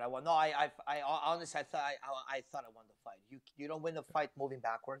happy that I won. No, I honestly I thought I won the fight. You don't win the fight moving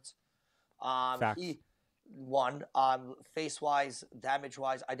backwards. Facts. He won. Face wise, damage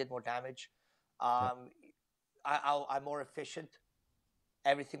wise, I did more damage. I'm more efficient.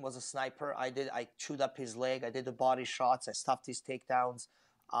 Everything was a sniper. I chewed up his leg. I did the body shots. I stuffed his takedowns.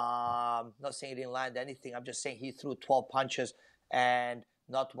 Not saying he didn't land anything. I'm just saying he threw 12 punches and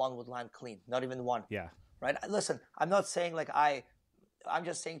not one would land clean. Not even one. Yeah. Right. Listen, I'm not saying I'm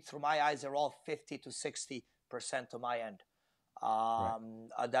just saying through my eyes, they're all 50 to 60% to my end.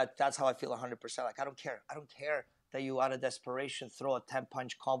 That's how I feel 100%. Like, I don't care. I don't care that you, out of desperation, throw a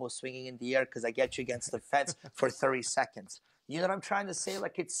 10-punch combo swinging in the air because I get you against the fence for 30 seconds. You know what I'm trying to say?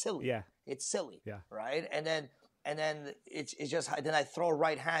 Like, it's silly. Yeah. It's silly. Yeah. Right? And then it's just, then I throw a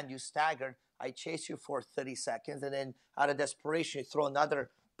right hand, you staggered, I chase you for 30 seconds, and then out of desperation, you throw another,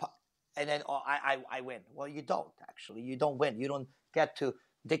 and then I win. Well, you don't, actually. You don't win. You don't get to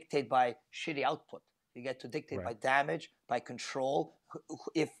dictate by shitty output. You get to dictate by damage, by control.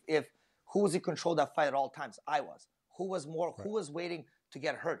 If who was in control of that fight at all times? I was. Who was waiting to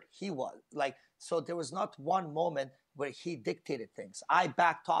get hurt? He was. Like, so there was not one moment where he dictated things. I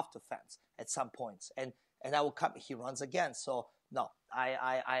backed off the fence at some points, and I will come. He runs again. So no,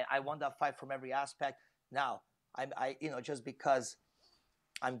 I won that fight from every aspect. Now I just because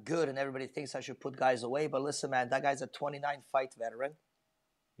I'm good and everybody thinks I should put guys away, but listen, man, that guy's a 29 fight veteran.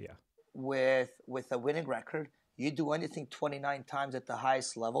 Yeah. With a winning record. You do anything 29 times at the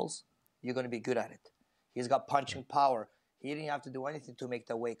highest levels, you're going to be good at it. He's got punching power. He didn't have to do anything to make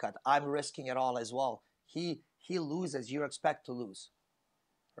the weight cut. I'm risking it all as well. He loses, you expect to lose,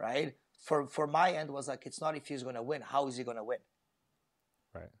 right? For my end was like, it's not if he's going to win. How is he going to win?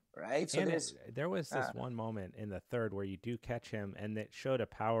 Right. So there was this one moment in the third where you do catch him, and it showed a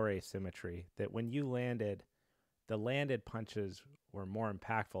power asymmetry that when you landed, the landed punches were more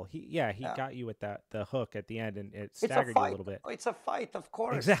impactful. He got you with the hook at the end, and it staggered you a little bit. It's a fight, of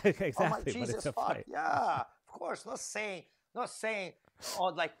course. Exactly. Oh my Jesus, but it's a fight. Yeah, of course. Not saying,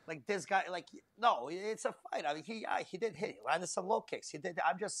 oh, like this guy, like, no, it's a fight. I mean, he did hit. He landed some low kicks. He did.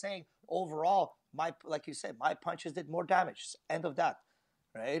 I'm just saying, overall, like you said, my punches did more damage. End of that,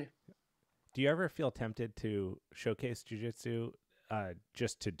 right? Do you ever feel tempted to showcase jiu-jitsu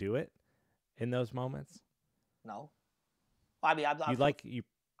just to do it in those moments? No. I mean, I'm not. You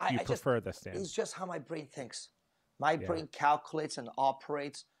prefer the stance. It's just how my brain thinks. My brain calculates and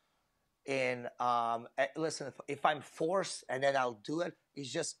operates in, listen, if I'm forced and then I'll do it,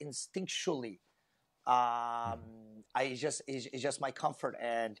 it's just instinctually. It's just my comfort,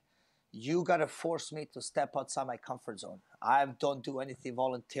 and you got to force me to step outside my comfort zone. I don't do anything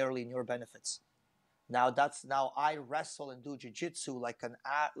voluntarily in your benefits. Now I wrestle and do jiu-jitsu like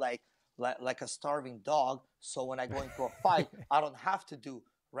a starving dog. So when I go into a fight, I don't have to do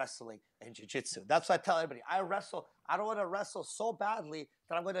wrestling and jiu-jitsu. That's what I tell everybody. I wrestle. I don't want to wrestle so badly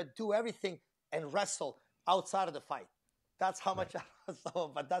that I'm going to do everything and wrestle outside of the fight. That's how much I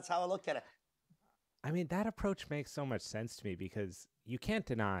wrestle, but that's how I look at it. I mean, that approach makes so much sense to me because you can't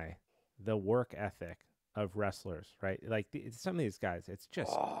deny the work ethic of wrestlers, right? Like some of these guys, it's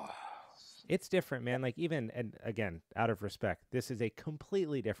just... It's different, man. Like and again, out of respect, this is a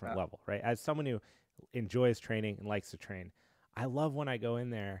completely different level, right? As someone who enjoys training and likes to train, I love when I go in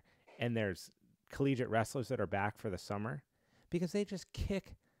there and there's collegiate wrestlers that are back for the summer because they just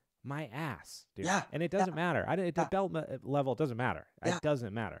kick my ass, dude. Yeah. And it doesn't matter. The belt level doesn't matter. Yeah. It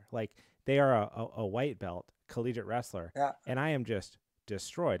doesn't matter. Like they are a white belt collegiate wrestler, and I am just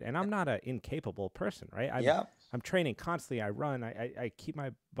destroyed. And I'm not an incapable person, right? I'm training constantly. I run. I keep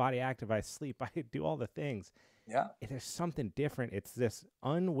my body active. I sleep. I do all the things. Yeah. There's something different. It's this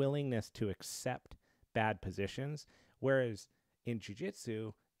unwillingness to accept bad positions. Whereas in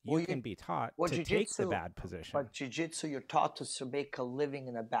jiu-jitsu, you can be taught to take the bad position. But jiu-jitsu, you're taught to make a living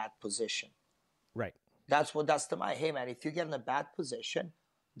in a bad position. Right. That's hey man, if you get in a bad position,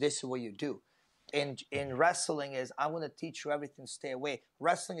 this is what you do. In wrestling is, I want to teach you everything, stay away.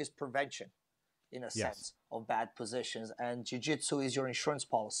 Wrestling is prevention, in a sense, of bad positions. And jiu-jitsu is your insurance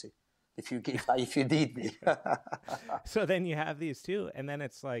policy, if you need me. So then you have these two, and then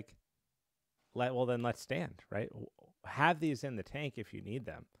it's like, well, then let's stand, right? Have these in the tank if you need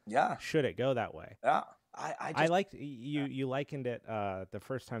them. Yeah. Should it go that way? Yeah. I liked you likened it the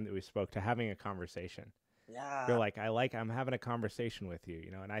first time that we spoke to having a conversation. Yeah. You're like, I'm having a conversation with you,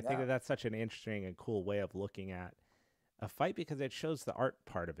 and I think that that's such an interesting and cool way of looking at a fight because it shows the art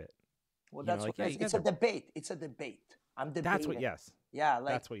part of it. Well, that's it's a debate. It's a debate. I'm debating. That's what, yes. Yeah,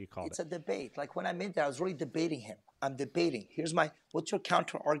 like that's what you call it. It's a debate. Like when I'm in there, I was really debating him. I'm debating. What's your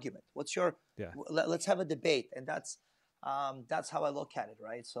counter argument? Let's have a debate. And that's how I look at it,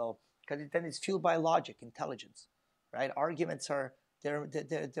 right? So, because then it's fueled by logic, intelligence, right? Arguments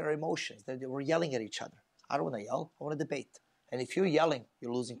they're emotions. We're yelling at each other. I don't want to yell. I want to debate. And if you're yelling,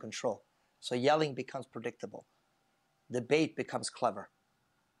 you're losing control. So yelling becomes predictable. Debate becomes clever.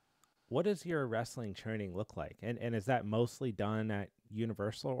 What does your wrestling training look like? And is that mostly done at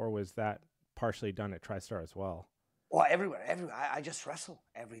Universal, or was that partially done at TriStar as well? Well, everywhere. I just wrestle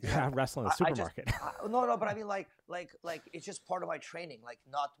every day. Yeah, I wrestle in the supermarket. No, but I mean, like it's just part of my training. Like,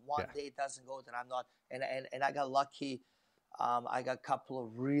 not one day doesn't go that I'm not. And I got lucky. I got a couple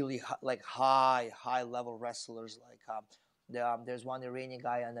of really high level wrestlers. There's one Iranian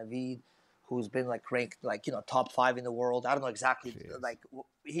guy, Navid, who's been ranked top 5 in the world. I don't know exactly. Jeez.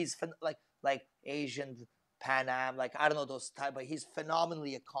 He's like Asian, Pan Am. I don't know those type, but he's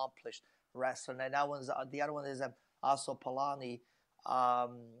phenomenally accomplished wrestler. And the other one is also Palani.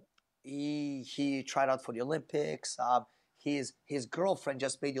 He tried out for the Olympics. His girlfriend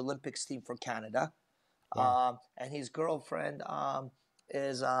just made the Olympics team for Canada. Wow. And his girlfriend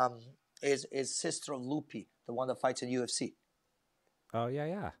is sister of Lupi, the one that fights in UFC. Oh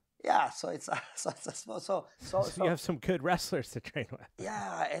yeah. Yeah, so it's So you have some good wrestlers to train with.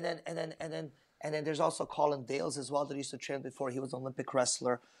 yeah, and then there's also Colin Dales as well that used to train before. He was an Olympic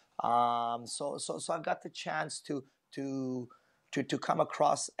wrestler. So I've got the chance to come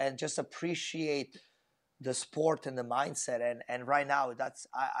across and just appreciate the sport and the mindset. And right now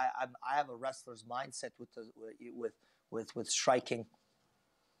I have a wrestler's mindset with striking.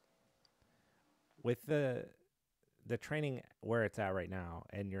 With the training where it's at right now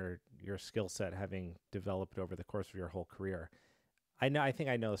and your skill set having developed over the course of your whole career, I think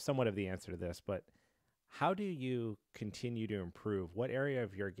I know somewhat of the answer to this, but how do you continue to improve? What area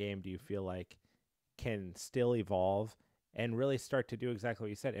of your game do you feel like can still evolve and really start to do exactly what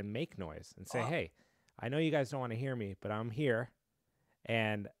you said and make noise and say, hey, I know you guys don't want to hear me, but I'm here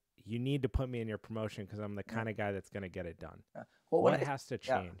and you need to put me in your promotion because I'm the kind of guy that's going to get it done. Well, what has to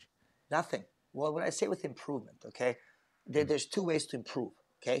change? Nothing. Well, when I say with improvement, okay, there's two ways to improve,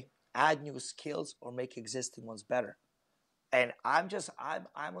 okay? Add new skills or make existing ones better. And I'm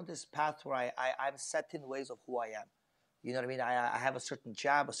on this path where I'm set in ways of who I am. You know what I mean? I have a certain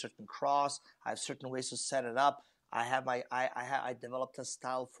jab, a certain cross. I have certain ways to set it up. I developed a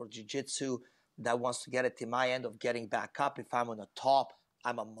style for jiu-jitsu that wants to get it to my end of getting back up. If I'm on the top,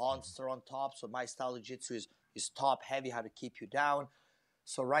 I'm a monster on top. So my style of jiu-jitsu is top heavy, how to keep you down.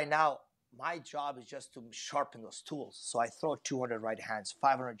 So right now, my job is just to sharpen those tools. So I throw 200 right hands,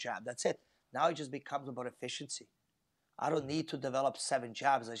 500 jab. That's it. Now it just becomes about efficiency. I don't need to develop 7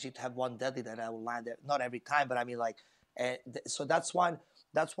 jabs. I need to have one deadly that I will land there. Not every time, but I mean like, so that's one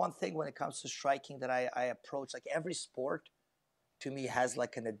thing when it comes to striking that I approach. Like every sport to me has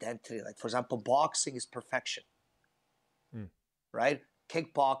like an identity. Like for example, boxing is perfection, right?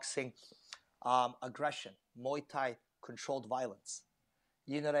 Kickboxing, aggression. Muay Thai, controlled violence.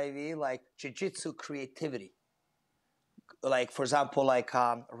 You know what I mean? Like jiu-jitsu, creativity. Like for example, like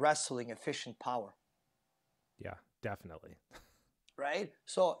wrestling, efficient power. Yeah, definitely. Right.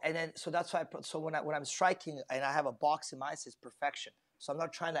 So that's why. So when I'm striking and I have a boxing mindset, it's perfection. So I'm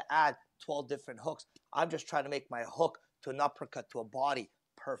not trying to add 12 different hooks. I'm just trying to make my hook to an uppercut to a body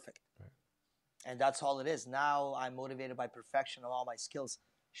perfect. Right. And that's all it is. Now I'm motivated by perfection of all my skills.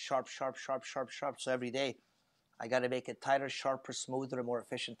 Sharp, sharp, sharp, sharp, sharp. So every day I got to make it tighter, sharper, smoother, and more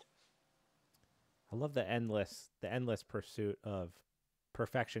efficient. I love the endless pursuit of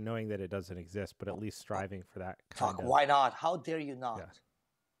perfection, knowing that it doesn't exist, but at least striving for that kind of... Why not? How dare you not? Yeah.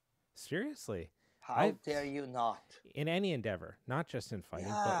 Seriously. How dare you not? In any endeavor, not just in fighting,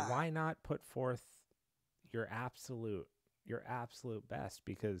 but why not put forth your absolute best?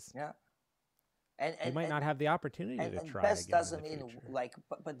 Because you might not have the opportunity to try best again doesn't mean like,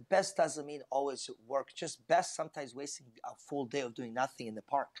 but best doesn't mean always work. Just best sometimes wasting a full day of doing nothing in the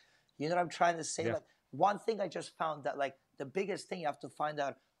park. You know what I'm trying to say? Yeah. Like one thing I just found that like the biggest thing you have to find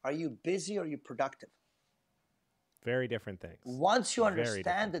out, are you busy or are you productive? Very different things. Once you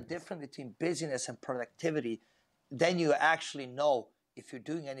understand the difference between busyness and productivity, then you actually know if you're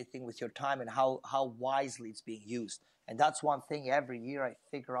doing anything with your time and how wisely it's being used. And that's one thing every year I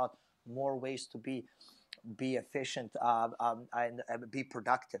figure out more ways to be efficient and be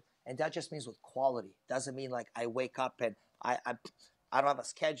productive. And that just means with quality. Doesn't mean like I wake up and I don't have a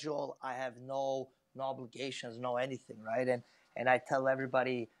schedule. I have no obligations, no anything, right? And I tell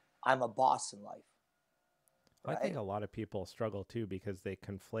everybody I'm a boss in life. Right? I think a lot of people struggle too because they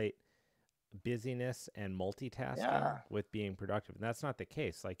conflate busyness and multitasking with being productive. And that's not the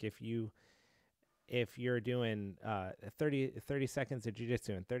case. Like if you're doing 30 seconds of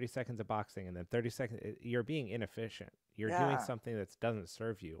jiu-jitsu and 30 seconds of boxing and then 30 seconds, you're being inefficient. You're doing something that doesn't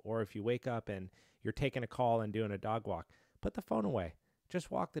serve you. Or if you wake up and you're taking a call and doing a dog walk, put the phone away.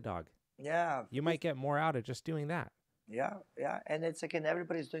 Just walk the dog. Yeah. You might get more out of just doing that. Yeah. And it's like, and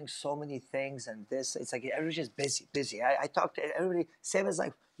everybody's doing so many things and this, it's like everybody's just busy. I talk to everybody, same as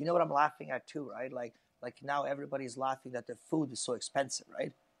like, you know what I'm laughing at too, right? Like now everybody's laughing that the food is so expensive,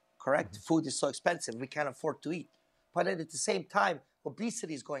 right? Correct? Mm-hmm. Food is so expensive. We can't afford to eat. But at the same time,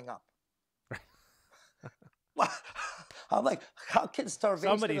 obesity is going up. I'm like, how can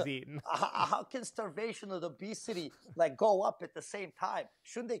starvation... Somebody's eating. How can starvation and obesity like go up at the same time?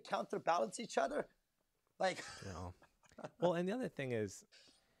 Shouldn't they counterbalance each other? Like... No. Well, and the other thing is,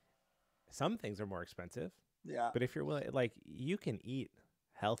 some things are more expensive. Yeah. But if you're willing, like, you can eat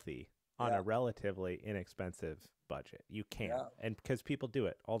healthy on a relatively inexpensive budget. You can. Yeah. And because people do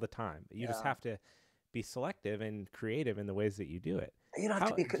it all the time. You just have to be selective and creative in the ways that you do it. You don't have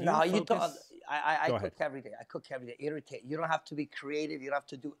to be... No, you don't... I cook every day. I cook every day. Irritate. You don't have to be creative. You don't have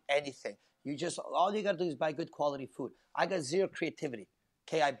to do anything. All you got to do is buy good quality food. I got zero creativity.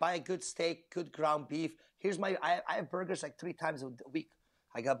 Okay, I buy a good steak, good ground beef. I have burgers like 3 times a week.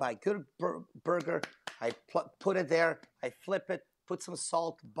 I got buy a good burger. I put it there. I flip it, put some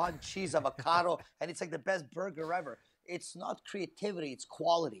salt, bun, cheese, avocado, and it's like the best burger ever. It's not creativity, it's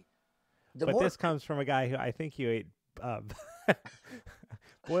quality. But this comes from a guy who I think you ate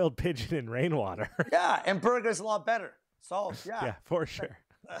boiled pigeon in rainwater. Yeah, and burger's a lot better. So, yeah. Yeah, for sure.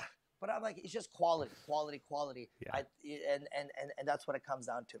 But I'm like, it's just quality. Yeah. And that's what it comes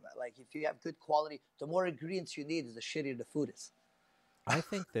down to, man. Like, if you have good quality, the more ingredients you need, the shittier the food is. I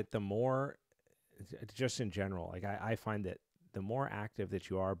think that the more, just in general, like I find that the more active that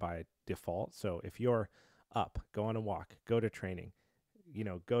you are by default. So if you're up, go on a walk, go to training,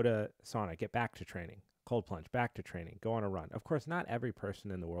 go to sauna, get back to training, cold plunge, back to training, go on a run. Of course, not every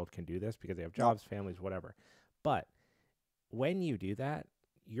person in the world can do this because they have jobs, families, whatever. But when you do that,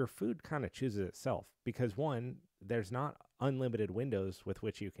 your food kind of chooses itself because one, there's not unlimited windows with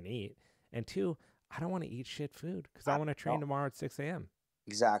which you can eat. And two, I don't want to eat shit food because I want to train tomorrow at 6 a.m.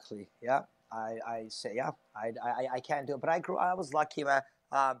 Exactly. Yeah. I say, yeah, I can't do it. But I was lucky, man.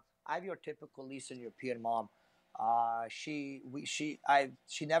 I have your typical Eastern European mom. She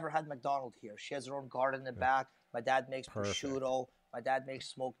never had McDonald's here. She has her own garden in the back. My dad makes prosciutto. My dad makes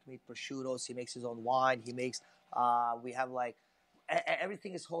smoked meat prosciuttos. He makes his own wine. He makes, we have like,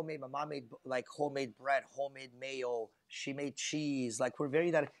 everything is homemade. My mom made like homemade bread, homemade mayo. She made cheese. Like we're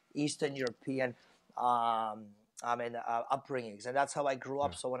very that Eastern European, upbringings, and that's how I grew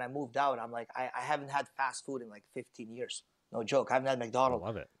up. So when I moved out, I'm like, I haven't had fast food in like 15 years. No joke. I haven't had McDonald's. I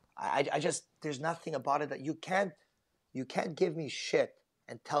love it. I just, there's nothing about it that you can't give me shit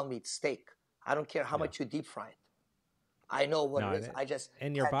and tell me it's steak. I don't care how much you deep fry it. I know what it is.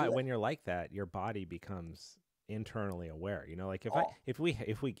 And your body, when you're like that, your body becomes internally aware. Like if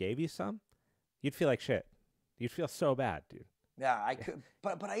we gave you some, you'd feel like shit. You'd feel so bad, dude. Yeah, I could,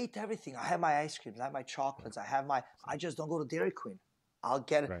 but I eat everything. I have my ice creams, I have my chocolates, I just don't go to Dairy Queen. I'll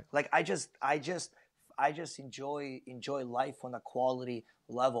get it. Right. Like I just enjoy life on a quality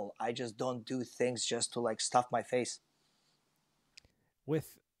level. I just don't do things just to like stuff my face.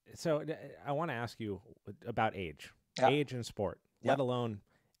 So I want to ask you about age and sport, let alone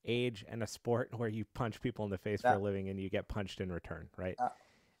age and a sport where you punch people in the face for a living and you get punched in return, right?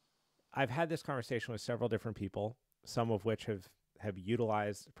 I've had this conversation with several different people, some of which have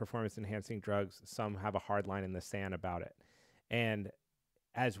utilized performance-enhancing drugs. Some have a hard line in the sand about it. And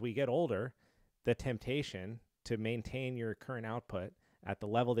as we get older, the temptation to maintain your current output at the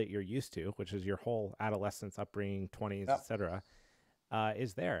level that you're used to, which is your whole adolescence, upbringing, 20s, et cetera,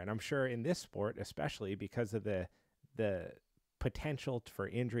 is there. And I'm sure in this sport, especially because of the potential for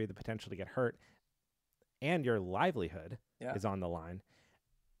injury, the potential to get hurt, and your livelihood is on the line.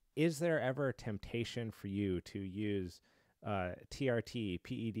 Is there ever a temptation for you to use TRT,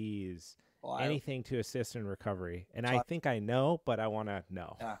 PEDs, anything to assist in recovery? And I think I know, but I want to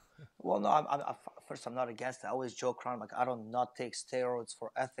know. Yeah. Well, no, first, I'm not against it. I always joke around, like, I don't not take steroids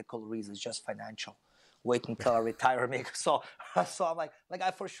for ethical reasons, just financial. Wait until I retire, so I'm like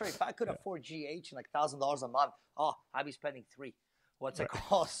I for sure, if I could afford GH and like $1,000 a month, I'd be spending $3,000. What's it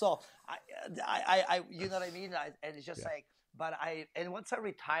called? So I you know what I mean? And it's just like, and once I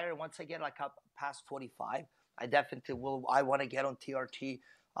retire, once I get like up past 45, I definitely will. I want to get on TRT.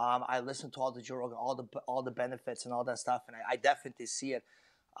 I listen to all the Joe Rogan, all the benefits and all that stuff, and I definitely see it.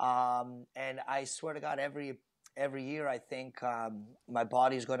 And I swear to God, every year I think my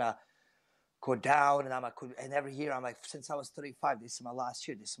body's gonna go down, and every year I'm like, since I was 35, this is my last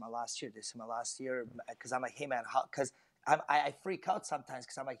year, because I'm like, hey man, because I freak out sometimes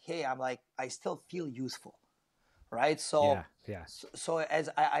because I'm like, hey, I still feel youthful, right? So so as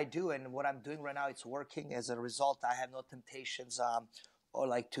I do, and what I'm doing right now, it's working. As a result, I have no temptations or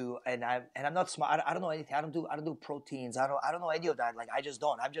like to, and I'm not smart. I don't know anything. I don't do proteins. I don't know any of that. Like I just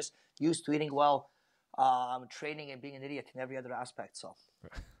don't. I'm just used to eating well, training and being an idiot in every other aspect. So.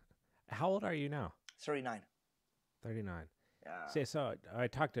 How old are you now? 39. 39. Yeah. So I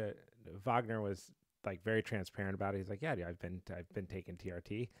talked to Wagner, was like very transparent about it. He's like, yeah, I've been taking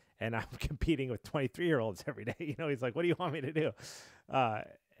TRT and I'm competing with 23-year-olds every day. He's like, what do you want me to do?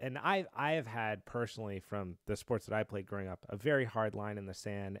 And I have had personally from the sports that I played growing up, a very hard line in the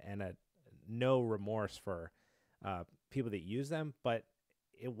sand and no remorse for people that use them, but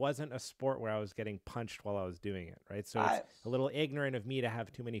it wasn't a sport where I was getting punched while I was doing it, right? So it's a little ignorant of me to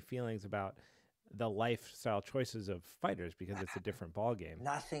have too many feelings about the lifestyle choices of fighters because it's a different ball game.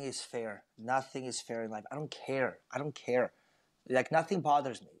 Nothing is fair. Nothing is fair in life. I don't care. Like nothing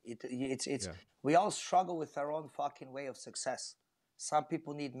bothers me. We all struggle with our own fucking way of success. Some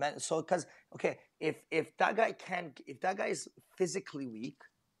people need men. So because if that guy is physically weak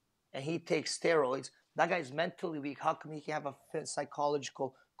and he takes steroids, That guy's mentally weak. How come he can have a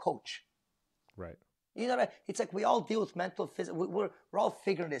psychological coach? Right. You know what I mean? It's like we all deal with mental, physical. We're all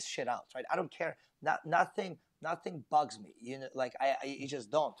figuring this shit out, right? I don't care. Nothing bugs me. You know, like you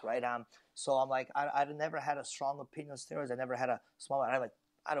just don't, right? So I'm like, I never had a strong opinion on steroids. I never had a small. I'm like,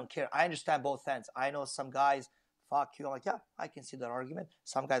 I don't care. I understand both ends. I know some guys, fuck you. I'm like, yeah, I can see that argument.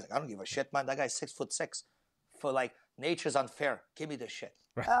 Some guys, like, I don't give a shit, man. That guy's 6'6". For like, nature's unfair. Give me this shit.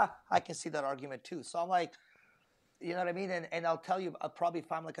 Right. I can see that argument too. So I'm like, you know what I mean? And I'll tell you, I'll probably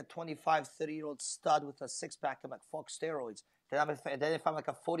find like a 25, 30-year-old stud with a six-pack. I'm like, fuck steroids. Then if I'm like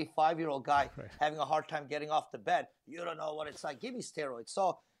a 45-year-old guy having a hard time getting off the bed, you don't know what it's like. Give me steroids.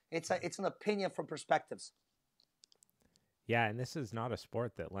 So it's an opinion from perspectives. Yeah, and this is not a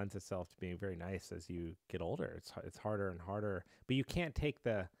sport that lends itself to being very nice as you get older. It's harder and harder. But you can't take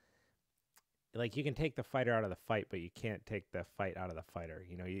you can take the fighter out of the fight, but you can't take the fight out of the fighter.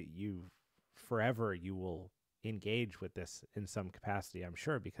 You know, you forever you will engage with this in some capacity, I'm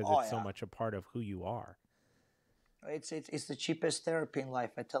sure, because it's so much a part of who you are. It's the cheapest therapy in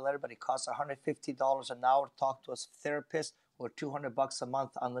life. I tell everybody it costs $150 an hour to talk to a therapist, or $200 a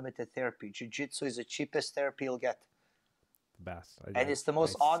month unlimited therapy. Jiu-Jitsu is the cheapest therapy you'll get. The best. And it's the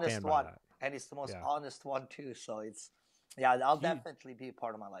most honest one. And it's the most honest one too. So I'll definitely be a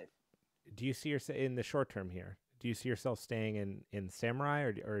part of my life. Do you see yourself in the short term here? Do you see yourself staying in Samurai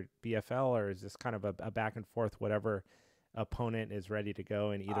or BFL, or is this kind of a back and forth, whatever opponent is ready to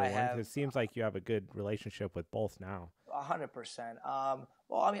go in either one? Because it seems like you have a good relationship with both now. 100%.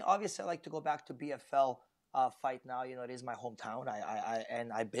 Well, I mean, obviously I like to go back to BFL fight now. You know, it is my hometown.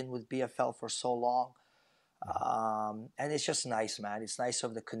 And I've been with BFL for so long. And it's just nice, man. It's nice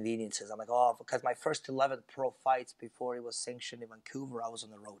of the conveniences. I'm like, because my first 11 pro fights before it was sanctioned in Vancouver, I was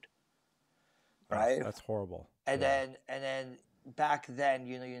on the road. Right? That's horrible. And then back then,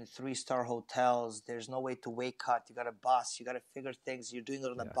 you know, you're in 3-star hotels. There's no way to weight cut. You got a bus. You got to figure things. You're doing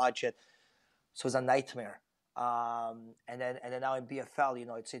it on a budget. So it's a nightmare. And then now in BFL, you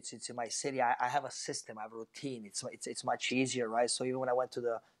know, it's in my city. I have a system. I have a routine. It's much easier, right? So even when I went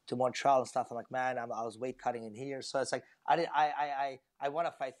to Montreal and stuff, I'm like, man, I was weight cutting in here. So it's like I want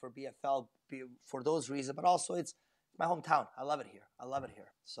to fight for BFL for those reasons, but also it's my hometown. I love it here.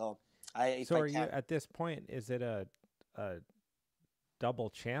 So are you at this point? Is it a double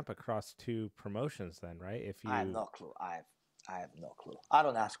champ across two promotions then, right? If you, I have no clue. I have no clue. I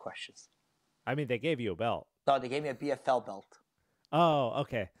don't ask questions. I mean, they gave you a belt. No, they gave me a BFL belt. Oh,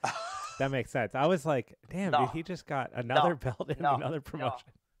 okay. That makes sense. I was like, damn, dude, he just got another belt in another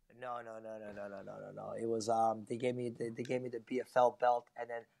promotion. No. It was they gave me the BFL belt, and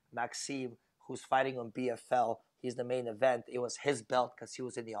then Maxime, who's fighting on BFL, he's the main event. It was his belt because he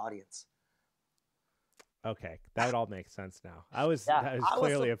was in the audience. Okay, that all makes sense now. I was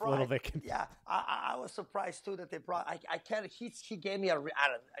clearly a little bit confused. Yeah, I was surprised too that they brought. I can't. He gave me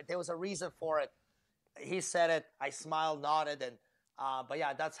there was a reason for it. He said it. I smiled, nodded, and but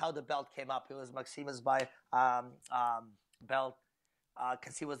yeah, that's how the belt came up. It was Maxime's belt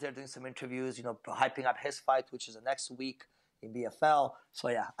because he was there doing some interviews, you know, hyping up his fight, which is the next week in BFL. So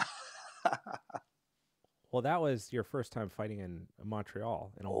yeah. Well, that was your first time fighting in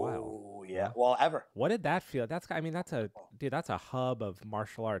Montreal in a while. Oh yeah, well, ever. What did that feel? That's a hub of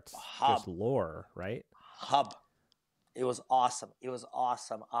martial arts, just lore, right? Hub. It was awesome. Even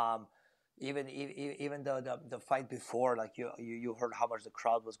the fight before, like you heard how much the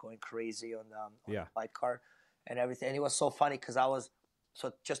crowd was going crazy on the fight card and everything. And it was so funny because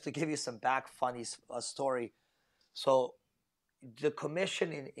so just to give you some back funny story. So the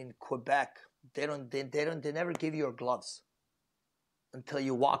commission in Quebec, they never give you your gloves until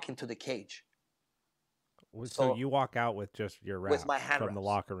you walk into the cage. So you walk out with just your wraps with my hand from wraps. The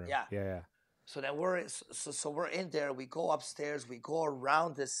locker room. Yeah. So then we're in there. We go upstairs. We go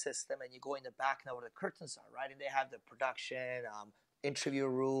around this system, and you go in the back now where the curtains are, right? And they have the production, interview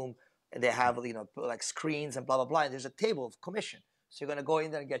room, and they have like screens and blah blah blah. And there's a table of commission. So you're gonna go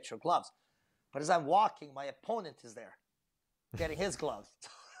in there and get your gloves. But as I'm walking, my opponent is there, getting his gloves.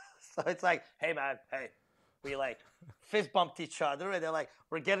 So it's like, hey man, we like fist bumped each other, and they're like,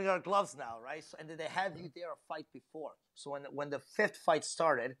 we're getting our gloves now, right? So, and then they had you there a fight before. So when the fifth fight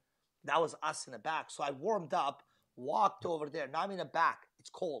started, that was us in the back. So I warmed up, walked over there. Now I'm in the back. It's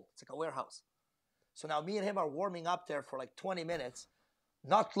cold. It's like a warehouse. So now me and him are warming up there for like 20 minutes,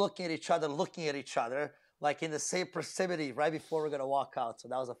 not looking at each other, like in the same proximity right before we're going to walk out. So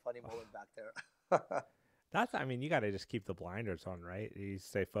that was a funny moment back there. You got to just keep the blinders on, right? You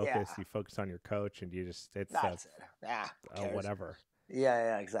stay focused, you focus on your coach, and you just, That's it. Whatever.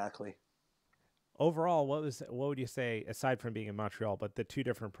 Yeah, exactly. overall, what would you say, aside from being in Montreal, but the two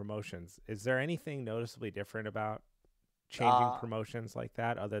different promotions, is there anything noticeably different about changing promotions like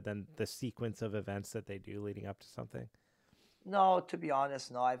that other than the sequence of events that they do leading up to something? No, to be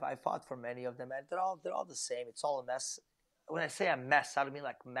honest, no. I fought for many of them, and they're all the same. It's all a mess. When I say a mess, I don't mean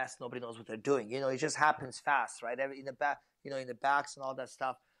like mess. Nobody knows what they're doing. It just happens fast, right? In the back, in the backs and all that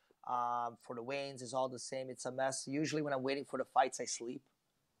stuff. For the weigh-ins is all the same. It's a mess. Usually, when I'm waiting for the fights, I sleep.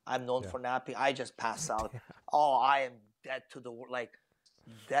 I'm known for napping. I just pass out. Oh, I am dead to the world. Like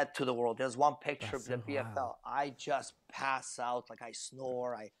dead to the world. There's one picture of the BFL. Wild. I just pass out. Like I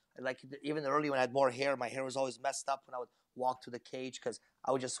snore. I like even early when I had more hair. My hair was always messed up when I would walk to the cage because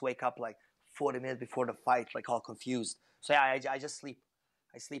I would just wake up like 40 minutes before the fight, like all confused. So yeah, I just sleep.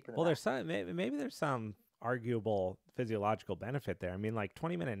 I sleep in the there's some maybe there's some arguable physiological benefit there. I mean, like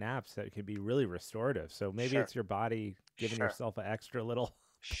 20-minute naps that could be really restorative. So maybe it's your body giving yourself an extra little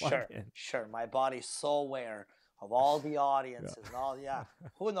Sure. My body's so aware of all the audiences and all. Yeah,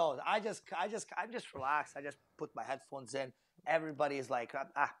 who knows? I'm just relaxed. I just put my headphones in. Everybody is like,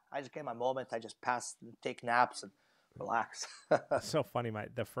 I just get my moment. I just take naps and relax. It's so funny.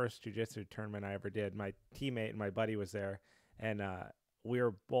 The first jiu-jitsu tournament I ever did, my teammate and my buddy was there, and we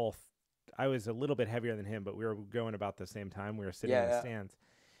were both. I was a little bit heavier than him, but we were going about the same time. We were sitting in the stands.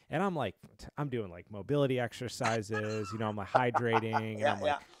 And I'm doing like mobility exercises, I'm like hydrating, and I'm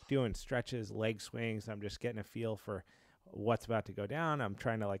like doing stretches, leg swings. I'm just getting a feel for what's about to go down. I'm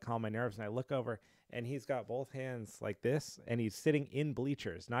trying to like calm my nerves, and I look over, and he's got both hands like this, and he's sitting in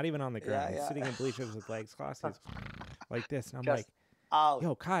bleachers, not even on the ground. He's sitting in bleachers with legs crossed. He's like this, and I'm just like,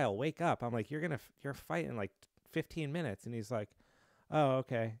 yo, Kyle, wake up. I'm like, you're fighting like 15 minutes, and he's like, oh,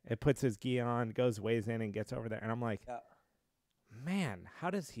 okay. It puts his gi on, goes, weighs in, and gets over there, and I'm like. Man, how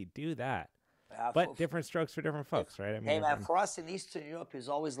does he do that? But different strokes for different folks, right? I mean, hey, man, for us in Eastern Europe, is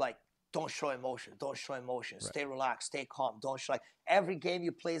always like, don't show emotion. Right. Stay relaxed. Stay calm. Don't show, like, every game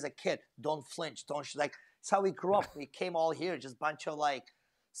you play as a kid, don't flinch. Like, it's how we grew up. We came all here, just a bunch of, like,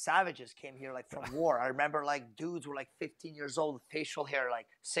 savages came here, like, from war. I remember, like, dudes were, like, 15 years old with facial hair, like,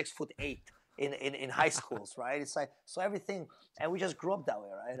 6'8" in high schools, right? It's like, so everything, and we just grew up that way,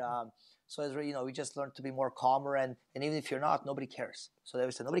 right? So it's, we just learned to be more calmer, and even if you're not, nobody cares. So they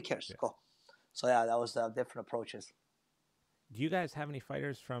would say, nobody cares. Go. So yeah, that was different approaches. Do you guys have any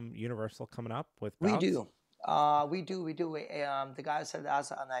fighters from Universal coming up with bouts? We do. The guy said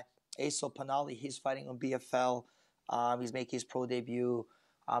Aso Panali, he's fighting on BFL. He's making his pro debut.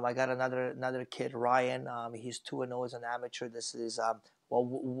 I got another kid, Ryan. He's 2-0 as an amateur. This is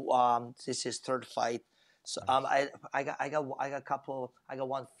this is his third fight. So I got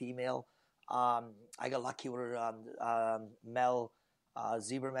one female. I got lucky with Mel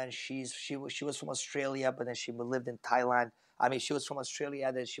Zieberman. She was from Australia, but then she lived in Thailand. I mean, she was from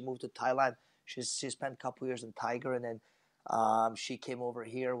Australia, then she moved to Thailand. She spent a couple years in Tiger, and then she came over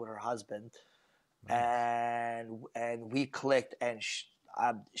here with her husband, and we clicked. And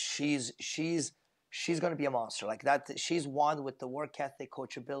she's going to be a monster like that. She's one with the work ethic,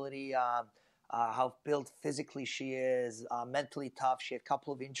 coachability. How built physically she is, mentally tough. She had a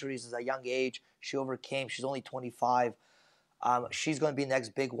couple of injuries at a young age. She overcame. She's only 25. She's going to be the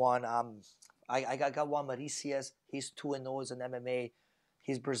next big one. I got one, Mauricius. He's 2-0 as an MMA.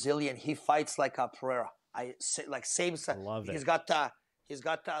 He's Brazilian. He fights like a Pereira. Same. I love it. He's got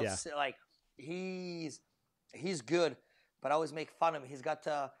like he's good, but I always make fun of him. He's got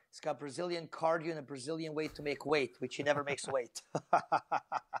Brazilian cardio and a Brazilian way to make weight, which he never makes weight.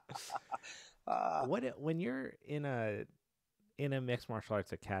 When you're in a mixed martial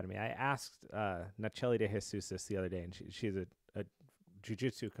arts academy, I asked Nacheli de Jesus this the other day, and she's a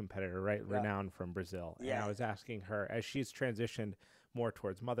jiu-jitsu competitor, right? Yeah. Renowned from Brazil. Yeah. And I was asking her, as she's transitioned more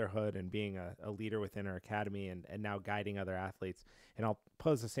towards motherhood and being a leader within her academy and now guiding other athletes, and I'll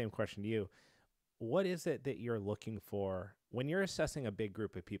pose the same question to you. What is it that you're looking for when you're assessing a big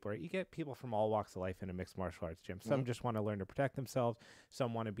group of people, right? You get people from all walks of life in a mixed martial arts gym. Some just want to learn to protect themselves.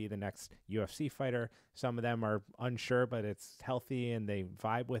 Some want to be the next UFC fighter. Some of them are unsure, but it's healthy and they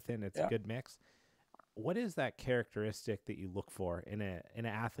vibe with it and it's a good mix. What is that characteristic that you look for in an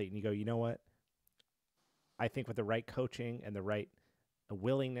athlete? And you go, you know what? I think with the right coaching and the right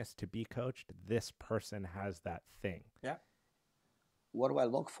willingness to be coached, this person has that thing. Yeah. What do I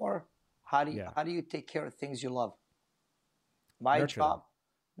look for? How do you take care of things you love? My job.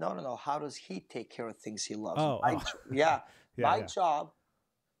 No. How does he take care of things he loves? My job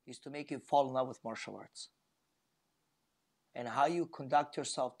is to make you fall in love with martial arts. And how you conduct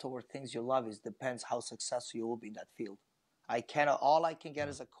yourself toward things you love depends how successful you will be in that field. All I can get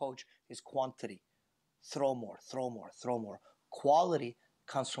as a coach is quantity. Throw more. Quality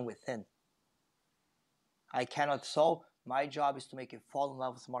comes from within. I cannot. So my job is to make you fall in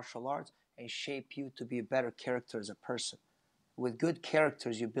love with martial arts and shape you to be a better character as a person. With good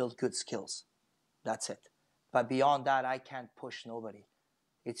characters, you build good skills. That's it. But beyond that, I can't push nobody.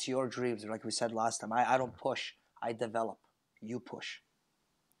 It's your dreams, like we said last time. I don't push. I develop. You push.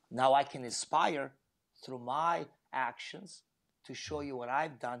 Now I can inspire through my actions to show you what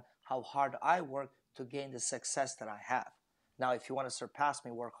I've done, how hard I work to gain the success that I have. Now, if you want to surpass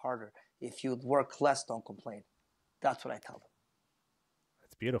me, work harder. If you work less, don't complain. That's what I tell them.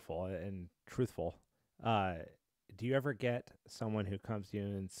 That's beautiful and truthful. Do you ever get someone who comes to you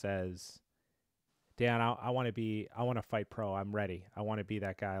and says, Dan, I want to fight pro. I'm ready. I want to be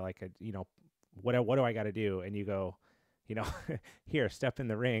that guy. Like, what do I got to do? And you go, here, step in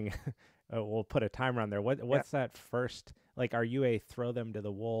the ring. We'll put a timer on there. What's that first? Like, are you a throw them to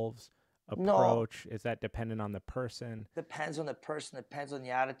the wolves approach? No. Is that dependent on the person? Depends on the person. Depends on the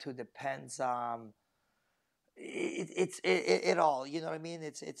attitude. Depends. It all. You know what I mean?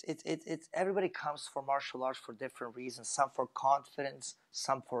 It's everybody comes for martial arts for different reasons. Some for confidence,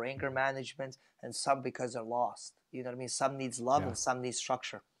 some for anger management, and some because they're lost. You know what I mean? Some needs love and some needs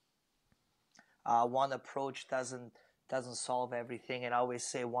structure. One approach doesn't solve everything, and I always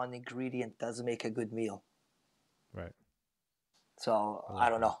say one ingredient doesn't make a good meal. Right. So I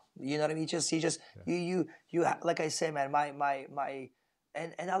don't know. You know what I mean? You like I say, man, my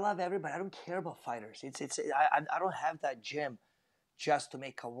and I love everybody. I don't care about fighters. I don't have that gym just to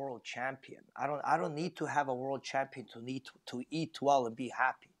make a world champion. I don't need to have a world champion to eat well and be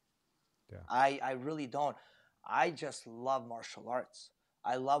happy. Yeah. I really don't. I just love martial arts.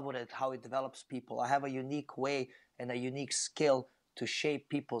 I love how it develops people. I have a unique way and a unique skill to shape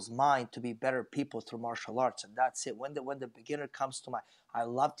people's mind to be better people through martial arts, and that's it. When the beginner comes to I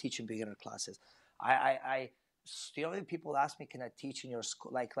love teaching beginner classes. People ask me, can I teach in your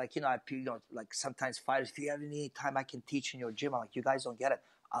school? Like sometimes fighters, if you have any time I can teach in your gym. I'm like, you guys don't get it.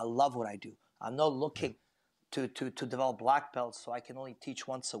 I love what I do. I'm not looking to develop black belts, so I can only teach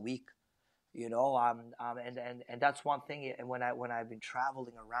once a week. And that's one thing. And when I've been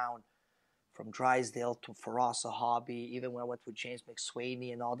traveling around from Drysdale to Firas, Zahabi, even when I went with James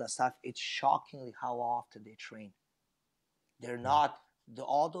McSwaney and all that stuff, it's shockingly how often they train. They're not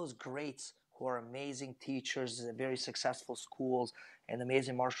all those greats who are amazing teachers, very successful schools, and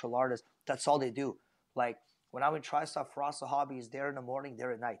amazing martial artists. That's all they do. Like when I'm in TriStar, Firas Zahabi is there in the morning,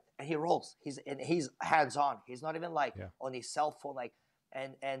 there at night, and he rolls. He's hands on. He's not even on his cell phone,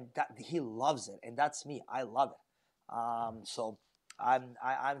 and that he loves it, and that's me. I love it. So I'm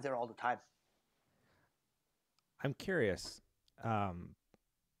there all the time. I'm curious,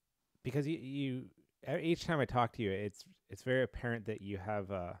 because you each time I talk to you, it's very apparent that you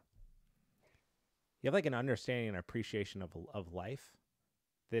have like an understanding and appreciation of life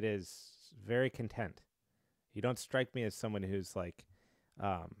that is very content. You don't strike me as someone who's like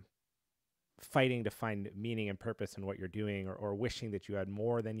fighting to find meaning and purpose in what you're doing, or wishing that you had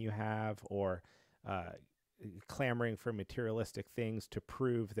more than you have, or clamoring for materialistic things to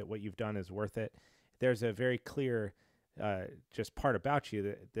prove that what you've done is worth it. There's a very clear just part about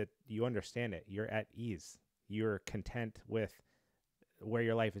you that you understand it. You're at ease. You're content with where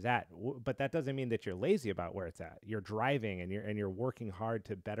your life is at. But that doesn't mean that you're lazy about where it's at. You're driving and you're working hard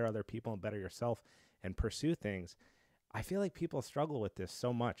to better other people and better yourself and pursue things. I feel like people struggle with this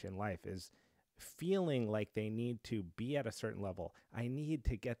so much in life, is feeling like they need to be at a certain level. I need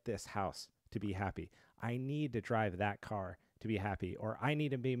to get this house to be happy. I need to drive that car to be happy, or I need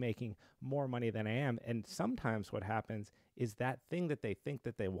to be making more money than I am. And sometimes what happens is that thing that they think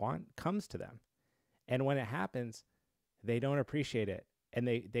that they want comes to them. And when it happens, they don't appreciate it, and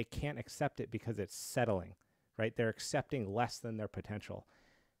they can't accept it because it's settling, right? They're accepting less than their potential.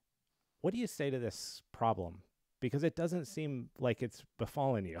 What do you say to this problem? Because it doesn't seem like it's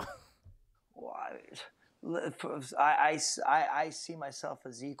befallen you. Well, I see myself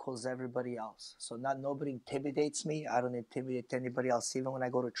as equal as everybody else. So nobody intimidates me. I don't intimidate anybody else. Even when I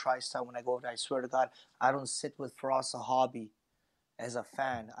go to TriStar, I swear to God, I don't sit with Firas Zahabi as a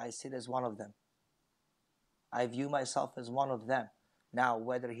fan. I sit as one of them. I view myself as one of them. Now,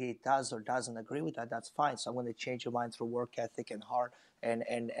 whether he does or doesn't agree with that, that's fine. So I'm going to change your mind through work ethic and heart and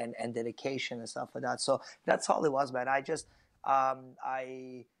dedication and stuff like that. So that's all it was, man. I just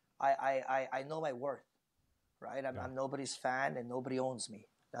I know my worth, right? I'm nobody's fan and nobody owns me.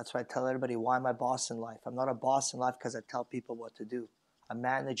 That's why I tell everybody, why am I boss in life? I'm not a boss in life because I tell people what to do. A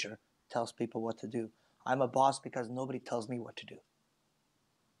manager tells people what to do. I'm a boss because nobody tells me what to do.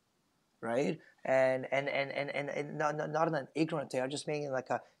 right? And not in an ignorant way. I'm just making like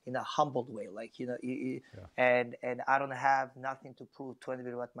in a humbled way, like and I don't have nothing to prove to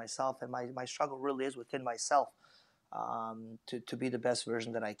anybody but myself, and my struggle really is within myself, to be the best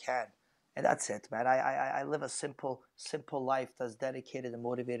version that I can, and that's it, man. I live a simple life that's dedicated and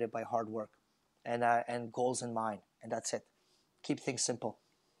motivated by hard work, and goals in mind, and that's it. Keep things simple.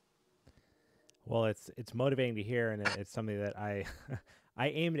 Well, it's motivating to hear, and it's something that I I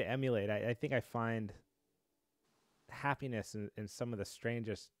aim to emulate. I think I find happiness in some of the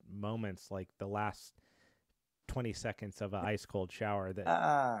strangest moments, like the last 20 seconds of an ice cold shower.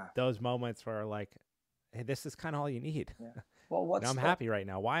 Those moments where like, hey, this is kind of all you need. Yeah. Well, I'm happy right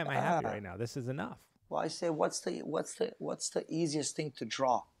now. Why am I happy right now? This is enough. Well, I say, what's the easiest thing to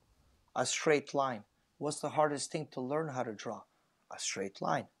draw? A straight line. What's the hardest thing to learn how to draw? A straight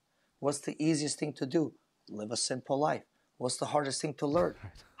line. What's the easiest thing to do? Live a simple life. What's the hardest thing to learn?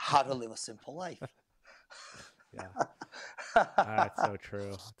 How to live a simple life. Yeah. It's so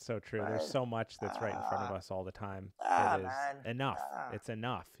true. It's so true. There's so much that's right in front of us all the time. It is enough. It's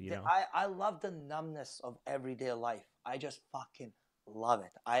enough, you know? I love the numbness of everyday life. I just fucking love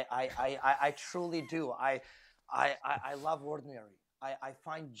it. I truly do. I love ordinary. I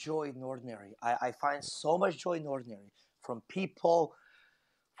find joy in ordinary. I find so much joy in ordinary, from people,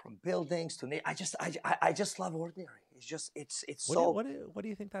 from buildings to I just love ordinary. It's what do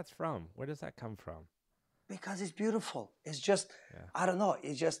you think that's from? Where does that come from? Because it's beautiful. It's just I don't know.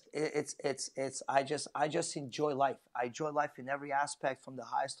 I just enjoy life. I enjoy life in every aspect, from the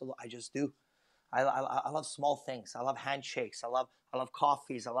highest to low. I just do. I love small things. I love handshakes. I love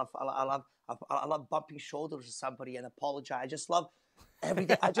coffees. I love bumping shoulders with somebody and apologize. I just love every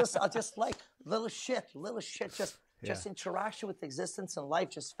day. I just like little shit. Just interaction with existence and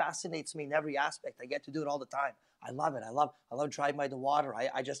life just fascinates me in every aspect. I get to do it all the time. I love it. I love driving by the water.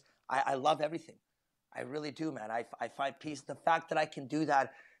 I love everything. I really do, man. I find peace. The fact that I can do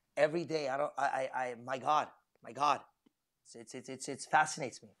that every day, my God. It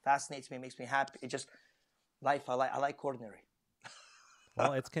fascinates me. It makes me happy. It just, life, I like ordinary.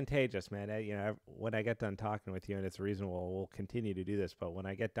 Well, it's contagious, man. When I get done talking with you, and it's reasonable, we'll continue to do this, but when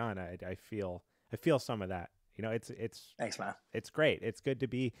I get done, I feel some of that. It's thanks, man. It's great. It's good to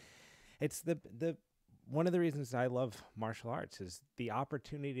be. It's the one of the reasons I love martial arts is the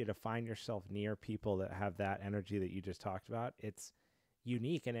opportunity to find yourself near people that have that energy that you just talked about. It's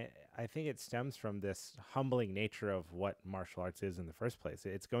unique, and I think it stems from this humbling nature of what martial arts is in the first place.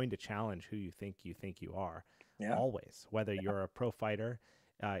 It's going to challenge who you think you are, always. Whether you're a pro fighter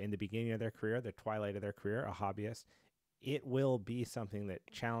in the beginning of their career, the twilight of their career, a hobbyist, it will be something that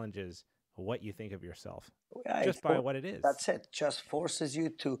challenges what you think of yourself, just by what it is. That's it. Just forces you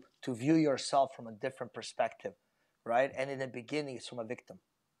to view yourself from a different perspective, right? And in the beginning, it's from a victim.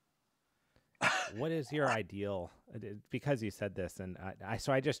 What is your ideal? Because you said this, and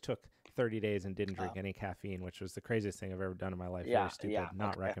I just took 30 days and didn't drink any caffeine, which was the craziest thing I've ever done in my life. Very stupid,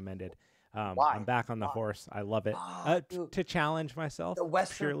 not recommended. Why? I'm back on the horse. I love it. To challenge myself. The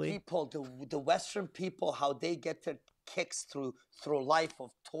Western people, the Western people, how they get their kicks through life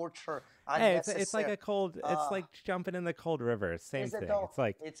of torture. Hey, it's like a cold. It's like jumping in the cold river. Same thing. It's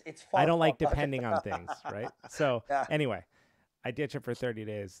like it's I don't like depending on things, right? So anyway, I ditched it for 30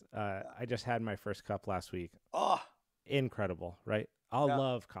 days. I just had my first cup last week. Oh, incredible, right? I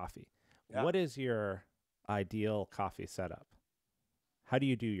love coffee. Yeah. What is your ideal coffee setup? How do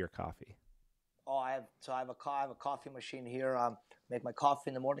you do your coffee? Oh, I have a coffee machine here. Make my coffee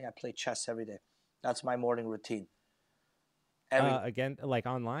in the morning. I play chess every day. That's my morning routine. Again, like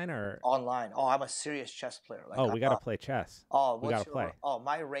online or? Online. Oh, I'm a serious chess player. Like, we got to play chess. Oh, we got to play. Oh,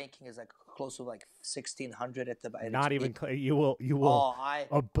 my ranking is like close to like 1,600 at the. Not even. You will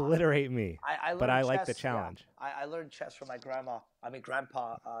obliterate me. But I like the challenge. Yeah. I learned chess from my grandpa,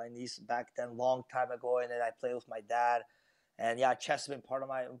 and he's back then, long time ago, and then I played with my dad, and chess has been part of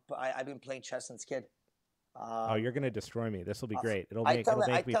my. I've been playing chess since kid. You're going to destroy me. This will be great. I tell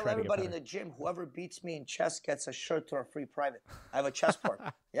everybody in the gym, whoever beats me in chess gets a shirt or a free private. I have a chessboard.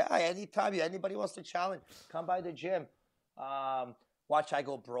 Anytime anybody wants to challenge, come by the gym. Watch I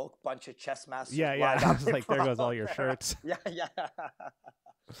go broke. Bunch of chess masters. I was like, there goes all your shirts. Yeah,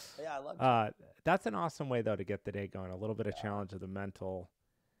 I love it. That's an awesome way, though, to get the day going. A little bit of challenge of the mental.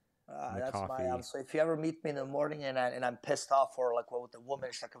 That's coffee. So if you ever meet me in the morning and I'm pissed off, or like with the woman,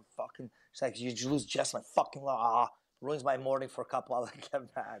 she's like you lose just my fucking ruins my morning for a couple hours. I get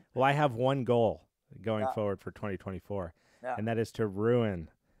mad. Well, I have one goal going forward for 2024, and that is to ruin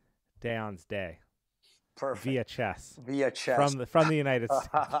Dejan's day. Perfect. Via chess from the United States.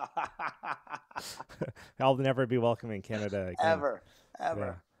 I'll never be welcome in Canada again.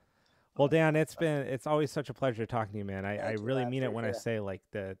 Ever. Well, Dan, it's always such a pleasure talking to you, man. I Thank you, really man. mean it when I Appreciate it. say like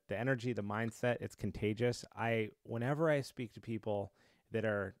the energy, the mindset, it's contagious. Whenever I speak to people that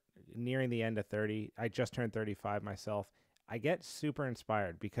are nearing the end of 30, I just turned 35 myself. I get super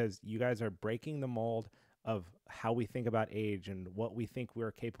inspired because you guys are breaking the mold of how we think about age and what we think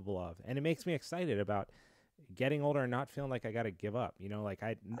we're capable of. And it makes me excited about getting older and not feeling like I got to give up. Like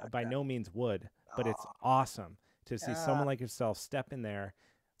I by Okay. no means would, but it's Oh, awesome to see yeah. someone like yourself step in there,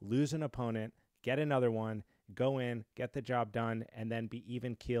 lose an opponent, get another one, go in, get the job done, and then be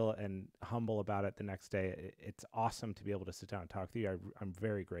even keel and humble about it the next day. It's awesome to be able to sit down and talk to you. I'm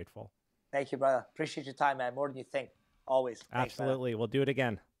very grateful. Thank you, brother. Appreciate your time, man. More than you think. Always. Thanks, man. Absolutely. We'll do it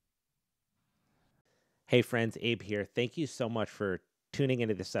again. Hey, friends, Abe here. Thank you so much for tuning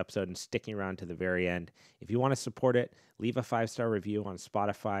into this episode and sticking around to the very end. If you want to support it, leave a 5-star review on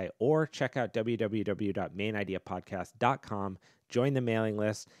Spotify or check out www.maynideapodcast.com, join the mailing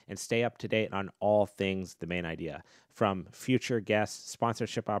list, and stay up to date on all things The Mayn Idea, from future guests,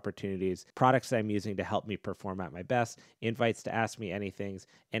 sponsorship opportunities, products I'm using to help me perform at my best, invites to ask me anything,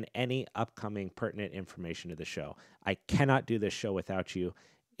 and any upcoming pertinent information to the show. I cannot do this show without you.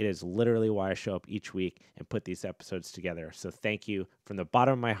 It is literally why I show up each week and put these episodes together. So thank you from the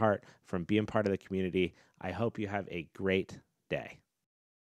bottom of my heart from being part of the community. I hope you have a great day.